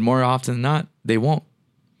 But more often than not, they won't.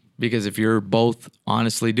 Because if you're both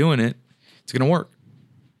honestly doing it, it's going to work.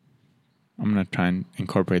 I'm going to try and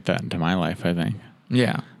incorporate that into my life, I think.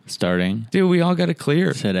 Yeah. Starting. Dude, we all got to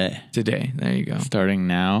clear. Today. There you go. Starting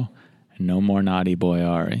now. No more naughty boy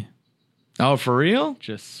Ari. Oh, for real?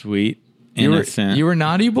 Just sweet, innocent. You were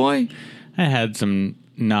naughty boy? I had some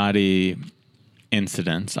naughty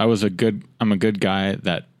incidents. I'm a good guy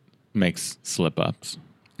that makes slip-ups.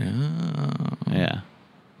 Oh. Yeah.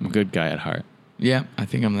 I'm a good guy at heart. Yeah, I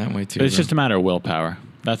think I'm that way too. But it's just a matter of willpower.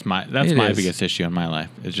 That's my It is. biggest issue in my life.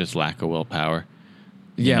 It's just lack of willpower.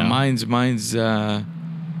 Yeah, You know? mine's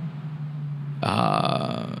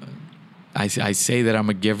I say that I'm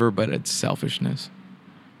a giver, but it's selfishness.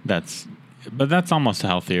 But that's almost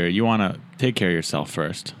healthier. You want to take care of yourself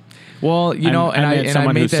first. Well, you know, and I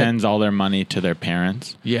someone who made that, sends all their money to their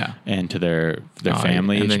parents, yeah, and to their Oh,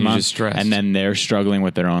 family and each then you're month, just stressed. and then they're struggling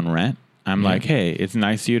with their own rent. I'm Yeah. like, hey, it's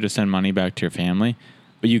nice of you to send money back to your family,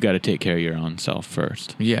 but you got to take care of your own self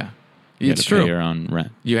first. yeah, You it's gotta pay true. your own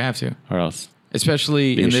rent, You have to, or else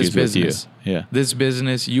especially the in this issues with you. business. Yeah, This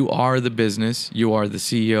business, you are the business. You are the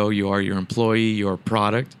CEO. You are your employee. Your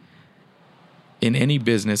product. In any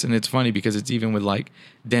business, and it's funny because it's even with like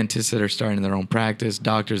dentists that are starting their own practice,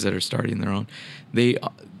 doctors that are starting their own.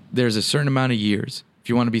 There's a certain amount of years if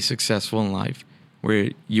you want to be successful in life where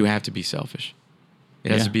you have to be selfish.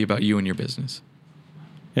 It has Yeah. to be about you and your business.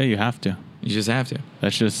 yeah, you have to. You just have to.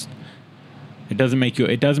 That's just. It doesn't make you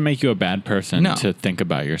a bad person No. to think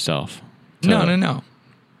about yourself. No.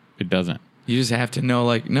 It doesn't. You just have to know,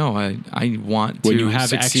 like, no, I want When to you have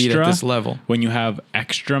succeed extra, at this level. When you have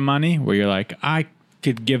extra money, where you're like, I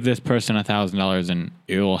could give this person $1,000 and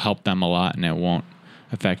it will help them a lot, and it won't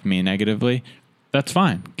affect me negatively. that's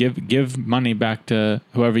fine. Give money back to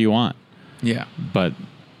whoever you want, Yeah. but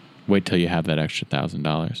wait till you have that extra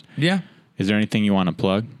 $1,000. Yeah. Is there anything you want to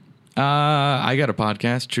plug? I got a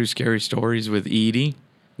podcast, True Scary Stories with Edie,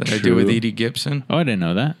 that I do with True. Edie Gibson. Oh, I didn't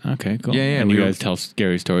know that. Okay, cool. Yeah, yeah, And you we- guys tell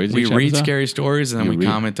scary stories. We each read episode? scary stories and then You we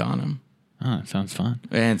read? comment on them. Oh, that sounds fun.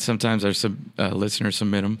 And sometimes our listeners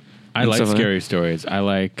submit them. I like scary stories. I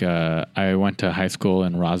like. I went to high school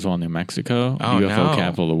in Roswell, New Mexico, Oh, UFO no.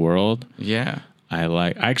 capital of the world. Yeah. I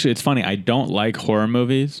like. Actually, it's funny. I don't like horror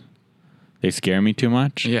movies. They scare me too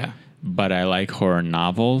much. Yeah. But I like horror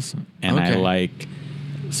novels, and I Okay. like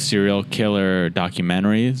serial killer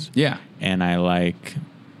documentaries. Yeah. And I like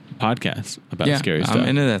podcasts about Yeah, scary stuff. I'm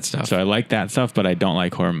into that stuff. So I like that stuff, but I don't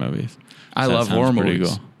like horror movies. I So that love sounds horror pretty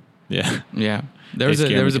movies. Cool. Yeah. Yeah. There They was a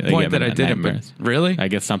scare me. They point give that me I didn't. But nightmares. really? I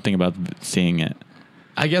guess something about seeing it.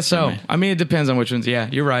 I guess so. I mean, it depends on which ones. Yeah,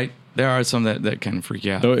 you're right. There are some that can freak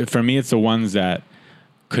you out. Though for me, it's the ones that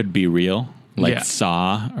could be real, like Yeah.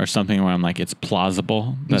 Saw or something, where I'm like, it's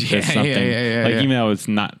plausible that Yeah, there's something. yeah, like yeah. even though it's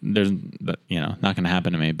not, there's, not going to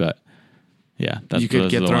happen to me, but yeah, that's You could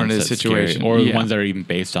those get are the thrown ones into a that scare you. situation. or the Yeah. ones that are even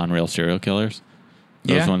based on real serial killers.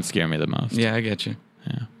 Those Yeah. ones scare me the most. Yeah, I get you.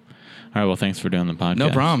 Yeah. All right. Well, thanks for doing the podcast. No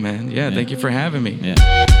problem, man. Yeah, thank you for having me. Yeah.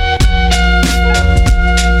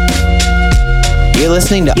 You're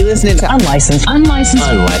listening to Unlicensed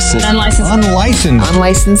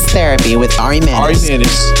Therapy with Ari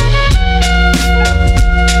Manis.